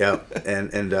side. yeah,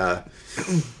 and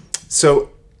so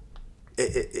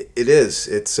it is.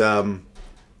 It's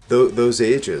those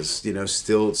ages,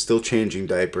 still changing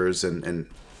diapers and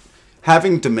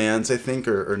having demands. I think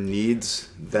or needs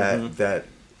that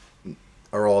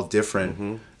are all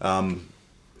different.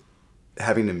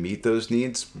 Having to meet those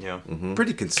needs, Yeah.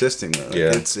 pretty consistently. Like,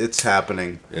 Yeah. it's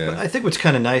happening. Yeah. I think what's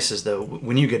kind of nice is though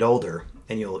when you get older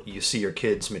and you see your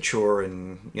kids mature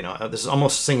and this is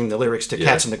almost singing the lyrics to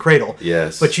Cats in the Cradle.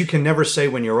 Yes. But you can never say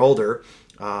when you're older,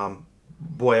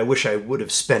 boy, I wish I would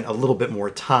have spent a little bit more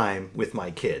time with my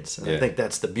kids. And I Yeah. think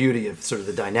that's the beauty of sort of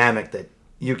the dynamic that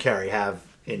you, Carrie, have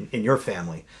in your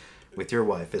family with your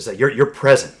wife is that you're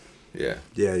present. Yeah.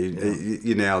 Yeah,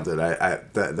 you nailed it.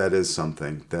 That is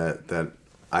something that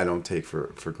I don't take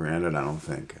for granted. I don't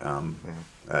think.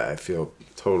 I feel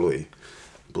totally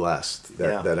blessed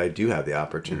that I do have the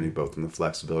opportunity, both in the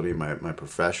flexibility of my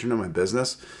profession and my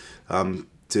business,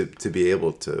 to be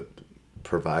able to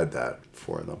provide that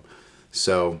for them.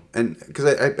 So, and because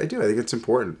I do, I think it's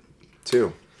important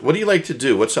too. What do you like to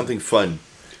do? What's something fun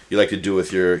you like to do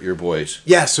with your boys?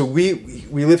 Yeah, so we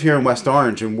live here in West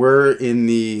Orange, and we're in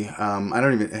the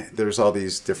there's all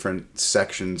these different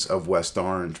sections of West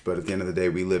Orange, but at the end of the day,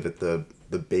 we live at the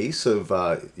base of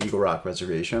Eagle Rock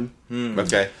Reservation.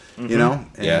 Okay. You know,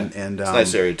 Yeah. and It's a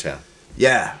nice area of town.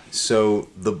 yeah. So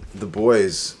the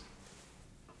boys,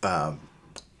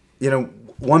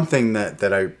 one thing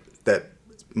that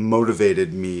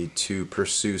motivated me to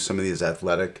pursue some of these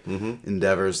athletic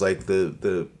endeavors, like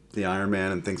the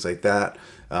Ironman and things like that,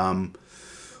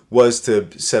 was to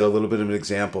set a little bit of an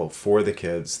example for the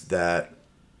kids that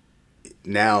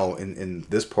now in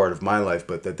this part of my life,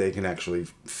 but that they can actually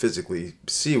physically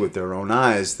see with their own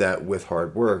eyes that with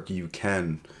hard work you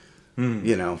can,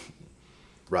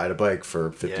 ride a bike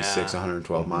for 56,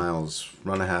 112 miles,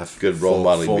 run a half. Good role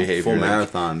modeling behavior. Full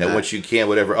marathon. And what you can,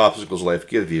 whatever obstacles life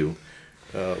give you,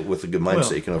 with a good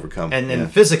mindset, you can overcome.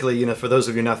 And physically, for those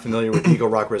of you not familiar with Eagle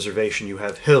Rock Reservation, you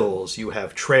have hills, you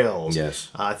have trails. Yes.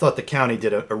 I thought the county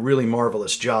did a really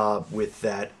marvelous job with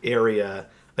that area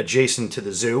adjacent to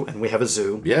the zoo, and we have a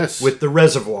zoo. Yes. With the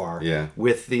reservoir. Yeah.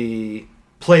 With the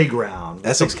playground.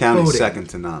 Essex the County's boating. second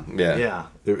to none. Yeah. Yeah.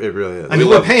 It really is. I mean,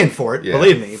 we're paying for it, Yeah.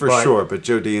 believe me. For but sure, but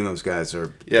Joe D and those guys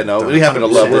are. Yeah, no, we happen to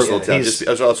love this 100%. little town. He's-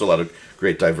 There's also a lot of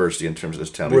great diversity in terms of this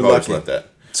town. We're We've always lucky. loved that.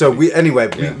 So we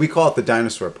Yeah. call it the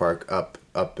dinosaur park up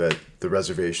at the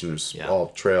reservation. There's all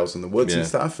trails in the woods and Yeah.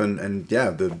 stuff, and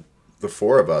the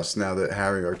four of us now that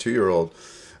Harry, our 2-year-old,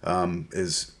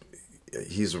 he's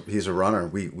a runner.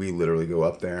 We literally go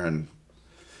up there and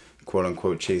quote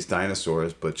unquote chase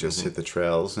dinosaurs, but just hit the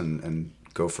trails and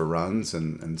go for runs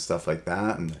and stuff like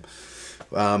that. And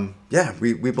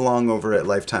we belong over at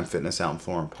Lifetime Fitness out in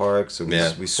Florham Park. So we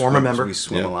Yeah. we Former swim, member. we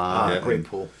swim Yeah. a lot. Yeah. Great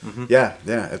pool. Yeah,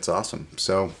 it's awesome.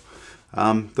 So,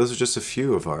 those are just a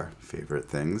few of our favorite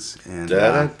things. And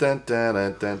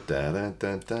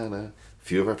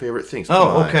Few of our favorite things. Come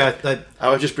Oh, on. okay. I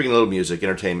was just bringing a little music,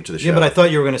 entertainment to the show. Yeah, but I thought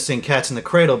you were going to sing Cats in the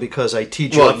Cradle because I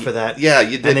teed you Well, up for that. yeah,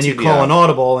 you did And then you tee me call up. an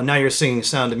audible, and now you're singing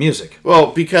Sound of Music. Well,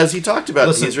 because he talked about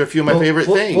Listen, these are a few of my favorite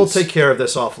we'll, things. We'll take care of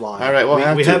this offline. All right, well,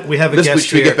 we have a Let's- guest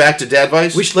Should we here. get back to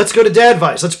Dadvice? Let's go to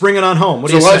Dadvice. Let's bring it on home. What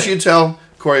do So you why say? don't you tell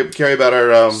Carrie about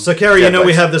our So, Carrie, Dadvice.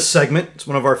 we have this segment. It's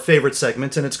one of our favorite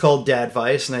segments, and it's called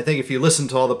Dadvice. And I think if you listen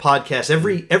to all the podcasts,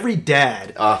 every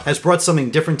dad has brought something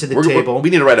different to the table.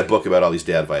 We need to write a book about all these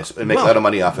Dadvice and make a lot of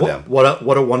money off of them.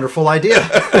 What a wonderful idea.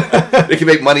 They can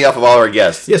make money off of all our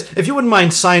guests. Yes, if you wouldn't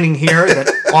mind signing here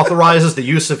that authorizes the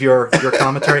use of your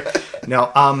commentary. Now,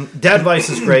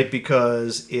 Dadvice is great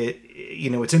because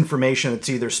it's information that's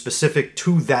either specific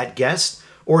to that guest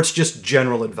or it's just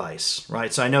general advice,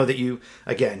 right? So I know that your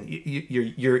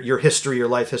history, your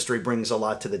life history brings a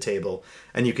lot to the table,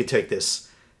 and you could take this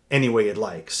any way you'd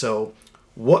like. So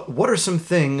what are some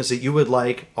things that you would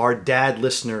like our dad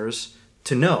listeners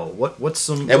to know? What's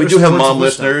some? And we do have mom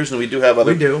listeners, and we do have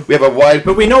other. We do. We have a wide.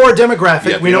 But we know our demographic.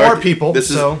 Yeah, we know our people.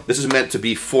 This is meant to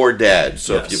be for dads.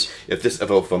 So Yes.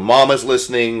 if a mom is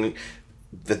listening,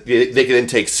 they can then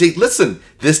take. See, listen,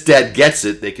 this dad gets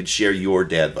it. They could share your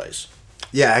Dadvice.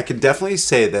 Yeah, I can definitely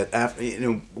say that after,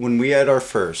 when we had our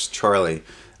first, Charlie,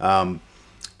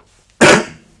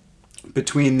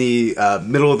 between the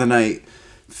middle of the night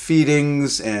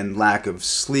feedings and lack of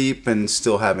sleep and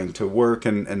still having to work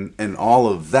and all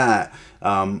of that.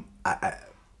 I've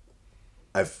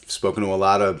spoken to a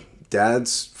lot of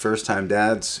dads, first-time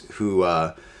dads, who,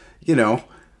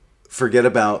 forget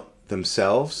about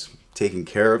themselves, taking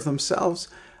care of themselves.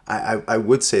 I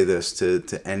would say this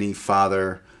to any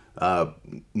father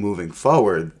moving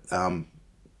forward.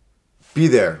 Be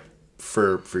there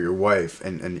for your wife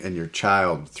and your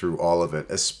child through all of it,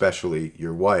 especially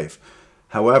your wife.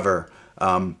 However,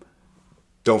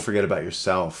 don't forget about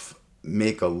yourself.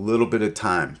 Make a little bit of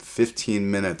time,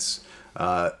 15 minutes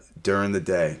during the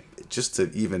day, just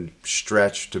to even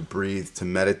stretch, to breathe, to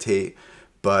meditate.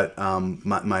 But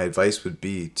my advice would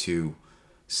be to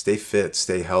stay fit,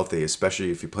 stay healthy, especially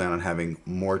if you plan on having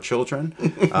more children,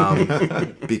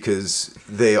 because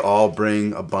they all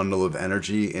bring a bundle of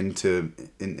energy into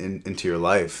your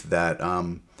life that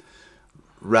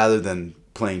rather than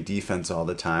playing defense all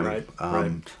the time, right.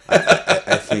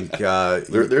 I think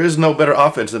there is no better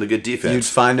offense than a good defense. You'd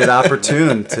find it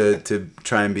opportune to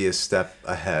try and be a step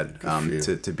ahead,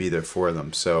 to be there for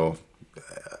them. So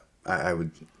I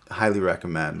would highly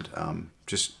recommend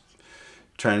just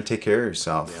trying to take care of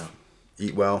yourself,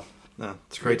 eat well. No,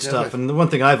 it's great stuff. And the one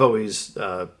thing I've always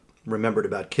remembered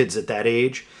about kids at that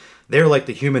age, they're like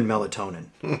the human melatonin.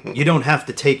 You don't have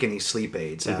to take any sleep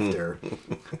aids after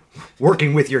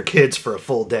working with your kids for a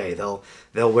full day.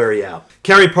 They'll wear you out.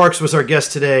 Carrie Parks was our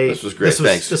guest today. This was great.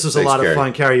 Thanks. This was a Thanks, lot Carrie. of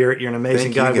fun. Carrie, you're an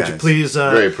amazing guy. Would you please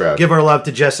Very proud. give our love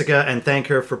to Jessica and thank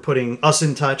her for putting us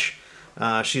in touch?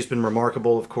 She's been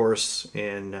remarkable, of course,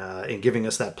 in giving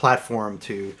us that platform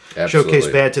to showcase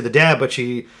Bad to the Dad, but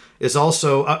she is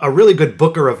also a really good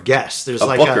booker of guests. There's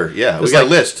we got a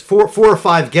list. Four or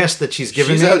five guests that she's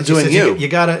given me. She's out doing you. You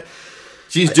gotta.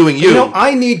 She's doing you.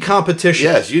 I need competition.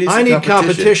 Yes, you need I need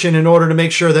competition in order to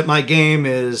make sure that my game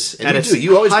is at its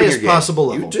highest possible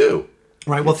level. You do.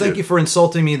 Right. Well, thank you for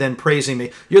insulting me, then praising me.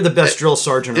 You're the best drill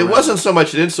sergeant around. It wasn't so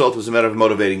much an insult; it was a matter of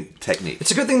motivating technique. It's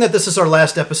a good thing that this is our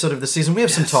last episode of the season. We have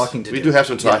some talking to do. We do have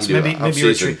some talking to do. Maybe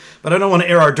retreat. But I don't want to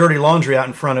air our dirty laundry out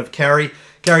in front of Carrie.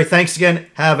 Carrie, thanks again.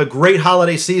 Have a great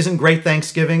holiday season, great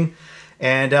Thanksgiving,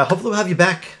 and hopefully we'll have you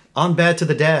back on Bad to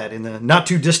the Dad in the not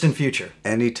too distant future.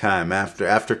 Anytime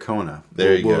after Kona.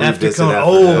 There you go. After Kona.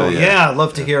 I'd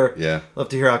love to hear. Yeah. Love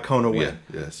to hear how Kona went.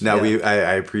 Yes. Now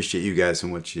I appreciate you guys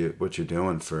and what you're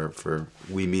doing for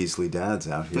we measly dads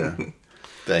out here.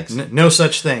 Thanks. No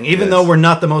such thing. Even though we're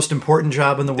not the most important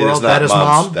job in the world, that is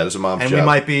mom. That is a mom's and job. And we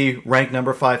might be ranked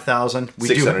number 5,000. We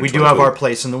do have our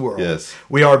place in the world. Yes.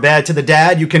 We are Bad to the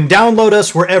Dad. You can download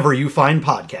us wherever you find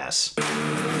podcasts.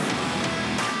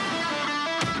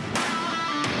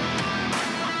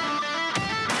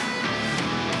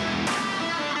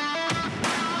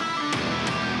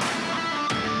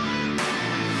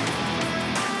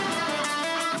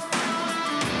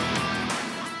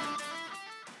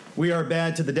 We are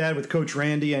Bad to the Dad with Coach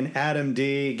Randy and Adam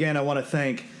D. Again, I want to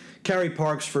thank Carrie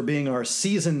Parks for being our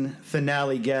season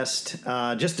finale guest.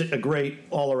 Just a great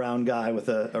all-around guy with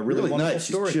a really wonderful nice.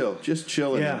 story. Just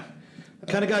chilling. Yeah,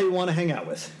 kind of guy you want to hang out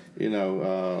with.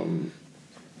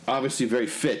 Obviously very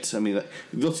fit. I mean,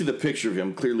 you'll see the picture of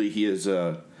him. Clearly, he is.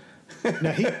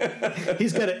 Now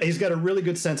he's got a really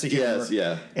good sense of humor. Yes,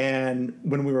 yeah. And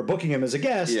when we were booking him as a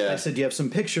guest, I said, "Do you have some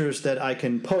pictures that I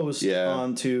can post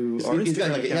onto our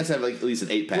Instagram?" He has to have at least an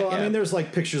 8-pack. Well, I mean, there's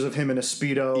pictures of him in a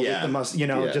Speedo with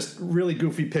the just really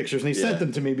goofy pictures. And he sent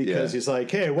them to me because he's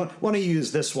like, "Hey, why don't you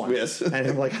use this one?" Yes. And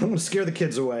I'm like, "I'm going to scare the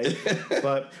kids away."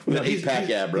 But with an 8-pack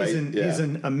ab, right? He's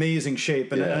in amazing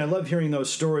shape, and I love hearing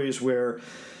those stories where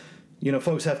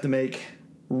folks have to make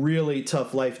really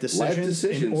tough life decisions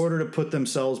in order to put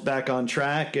themselves back on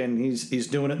track, and he's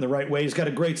doing it in the right way. He's got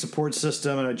a great support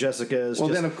system, and Jessica is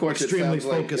then of course extremely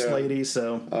focused lady.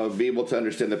 So be able to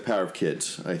understand the power of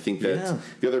kids. I think that's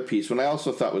the other piece. What I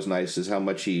also thought was nice is how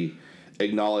much he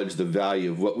acknowledged the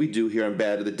value of what we do here on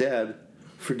Bad to the Dad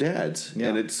for dads,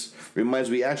 and it reminds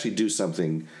me we actually do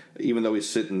something, even though we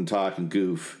sit and talk and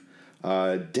goof.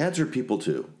 Dads are people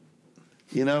too.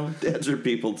 Dads are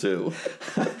people too.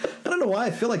 I don't know why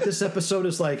I feel like this episode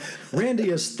is like Randy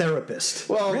as therapist.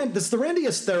 Well, it's the Randy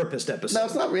as therapist episode. No,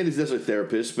 it's not Randy as a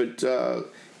therapist, but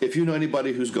if you know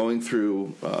anybody who's going through,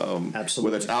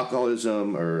 whether it's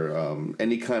alcoholism or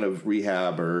any kind of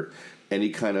rehab or any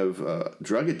kind of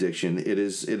drug addiction, it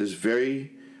is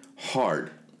very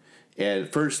hard.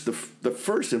 And the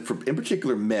first, and in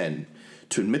particular men,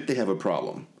 to admit they have a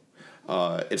problem,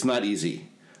 it's not easy.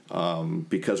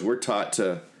 Because we're taught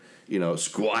to,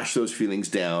 squash those feelings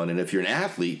down. And if you're an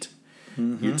athlete,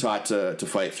 you're taught to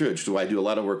fight through it. Which is why I do a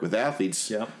lot of work with athletes.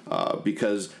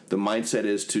 Because the mindset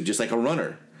is to, just like a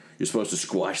runner, You're supposed to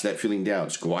squash that feeling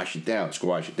down, squash it down,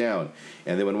 squash it down.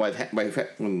 And then when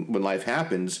life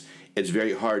happens, it's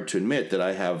very hard to admit that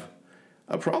I have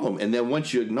a problem. And then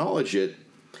once you acknowledge it,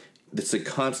 it's a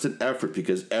constant effort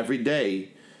because every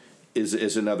day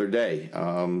is another day.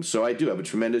 So I do have a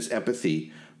tremendous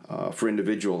empathy for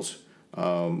individuals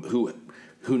who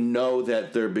know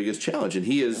that their biggest challenge. And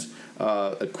he is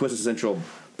a quintessential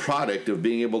product of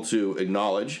being able to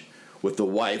acknowledge with the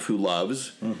wife who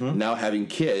loves, now having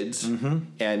kids,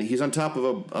 and he's on top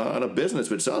of a business,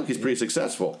 but it sounds like he's pretty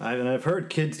successful. I've heard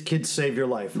kids save your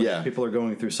life. Yeah. People are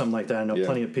going through something like that. I know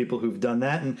plenty of people who've done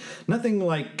that, and nothing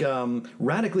like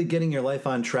radically getting your life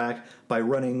on track by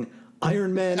running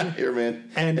Ironman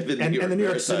and the New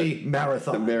York City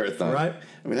Marathon. The marathon. Right?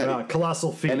 I mean,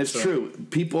 colossal feat. And it's true.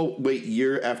 People wait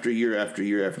year after year after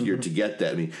year after year to get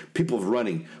that. I mean, people have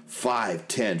running 5,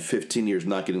 10, 15 years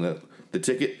not getting the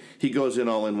ticket. He goes in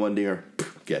all in one year,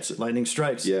 gets it. Lightning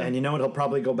strikes. Yeah. And you know what? He'll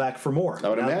probably go back for more. I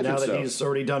would imagine now that so. he's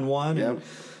already done one and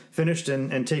finished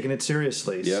and taken it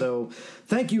seriously. Yep. So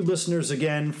thank you, listeners,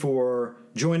 again for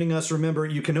joining us. Remember,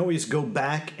 you can always go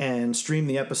back and stream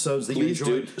the episodes that Please you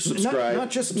enjoyed. do. Subscribe. Not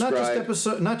just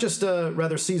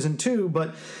season 2,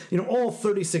 but all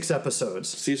 36 episodes.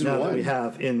 Season now 1 that we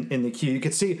have in the queue. You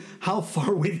can see how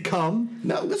far we've come.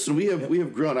 Now, listen, we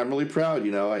have grown. I'm really proud. I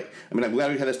mean, I'm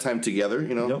glad we had this time together.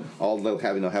 All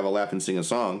have a laugh and sing a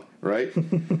song, right?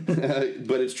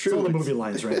 But it's true. It's all the movie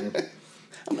lines, right?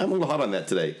 I'm a little hot on that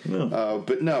today. No.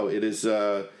 But no, it is.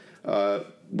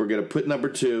 We're going to put number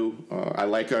 2. I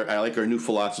like our new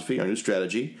philosophy, our new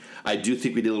strategy. I do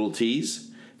think we did a little tease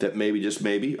that maybe, just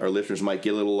maybe, our listeners might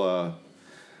get a little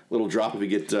drop if we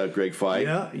get Greg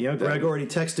Feig. Yeah. Greg already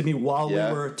texted me while we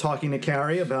were talking to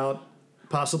Carrie about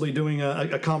possibly doing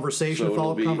a conversation, a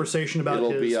follow-up conversation about his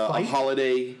fight. It'll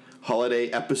be a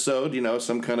holiday episode,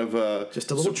 some kind of just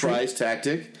a little surprise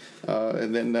tactic,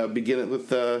 and then begin it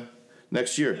with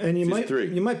next year. And you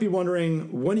season might be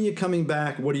wondering, when are you coming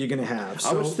back? What are you going to have?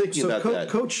 I was thinking about that.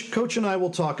 Coach and I will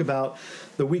talk about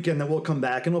the weekend that we'll come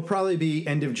back, and it'll probably be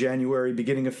end of January,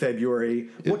 beginning of February.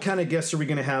 Yep. What kind of guests are we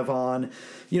going to have on?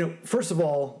 First of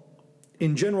all,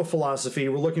 in general philosophy,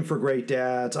 we're looking for great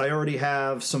dads. I already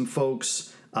have some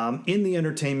folks in the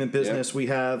entertainment business. Yep. We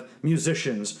have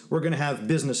musicians. We're going to have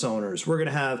business owners. We're going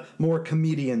to have more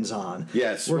comedians on.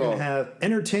 Yes. We're going to have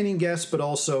entertaining guests, but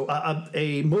also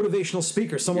a motivational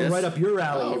speaker, someone right up your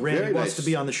alley. Randy wants to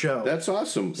be on the show. That's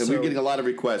awesome. And we're getting a lot of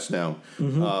requests now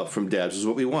from dads. This is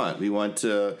what we want.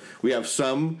 We have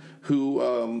some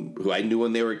who I knew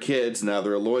when they were kids. Now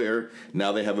they're a lawyer.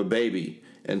 Now they have a baby.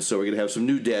 And so we're going to have some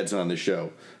new dads on the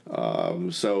show.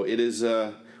 So it is,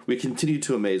 we continue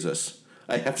to amaze us.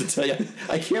 I have to tell you,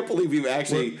 I can't believe we've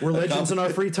actually... We're legends in our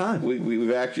free time.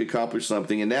 We've actually accomplished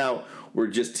something, and now we're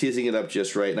just teasing it up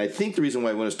just right. And I think the reason why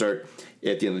I want to start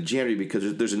at the end of January,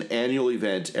 because there's an annual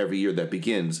event every year that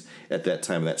begins at that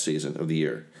time of that season of the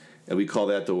year. And we call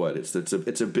that the what? It's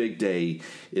a big day.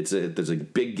 There's a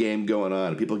big game going on,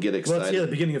 and people get excited. Well, it's the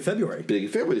beginning of February. Beginning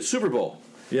of February, the Super Bowl.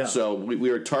 Yeah. So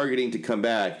we are targeting to come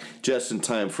back just in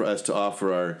time for us to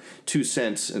offer our 2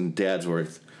 cents and dad's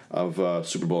worth of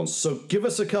Super Bowl. So give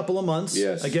us a couple of months.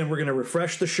 Yes. Again, we're going to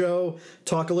refresh the show,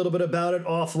 talk a little bit about it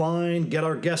offline, get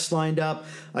our guests lined up.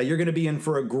 You're going to be in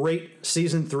for a great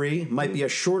season 3. Might be a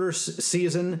shorter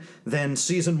season than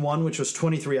season 1, which was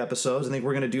 23 episodes. I think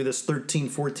we're going to do this 13,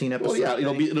 14 episodes. Well,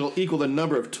 yeah, it'll equal the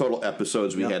number of total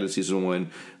episodes we had in season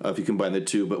 1 if you combine the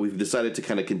 2. But we've decided to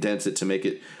kind of condense it to make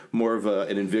it more of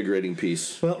an invigorating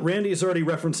piece. Well, Randy is already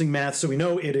referencing math, so we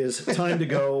know it is time to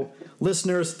go.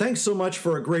 Listeners, thanks so much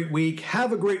for a great week.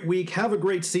 Have a great week. Have a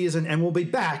great season. And we'll be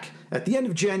back at the end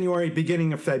of January,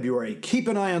 beginning of February. Keep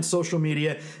an eye on social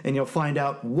media, and you'll find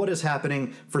out what is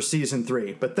happening for season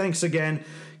 3. But thanks again.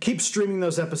 Keep streaming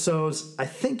those episodes. I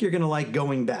think you're going to like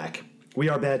going back. We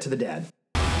are Bad to the Dad.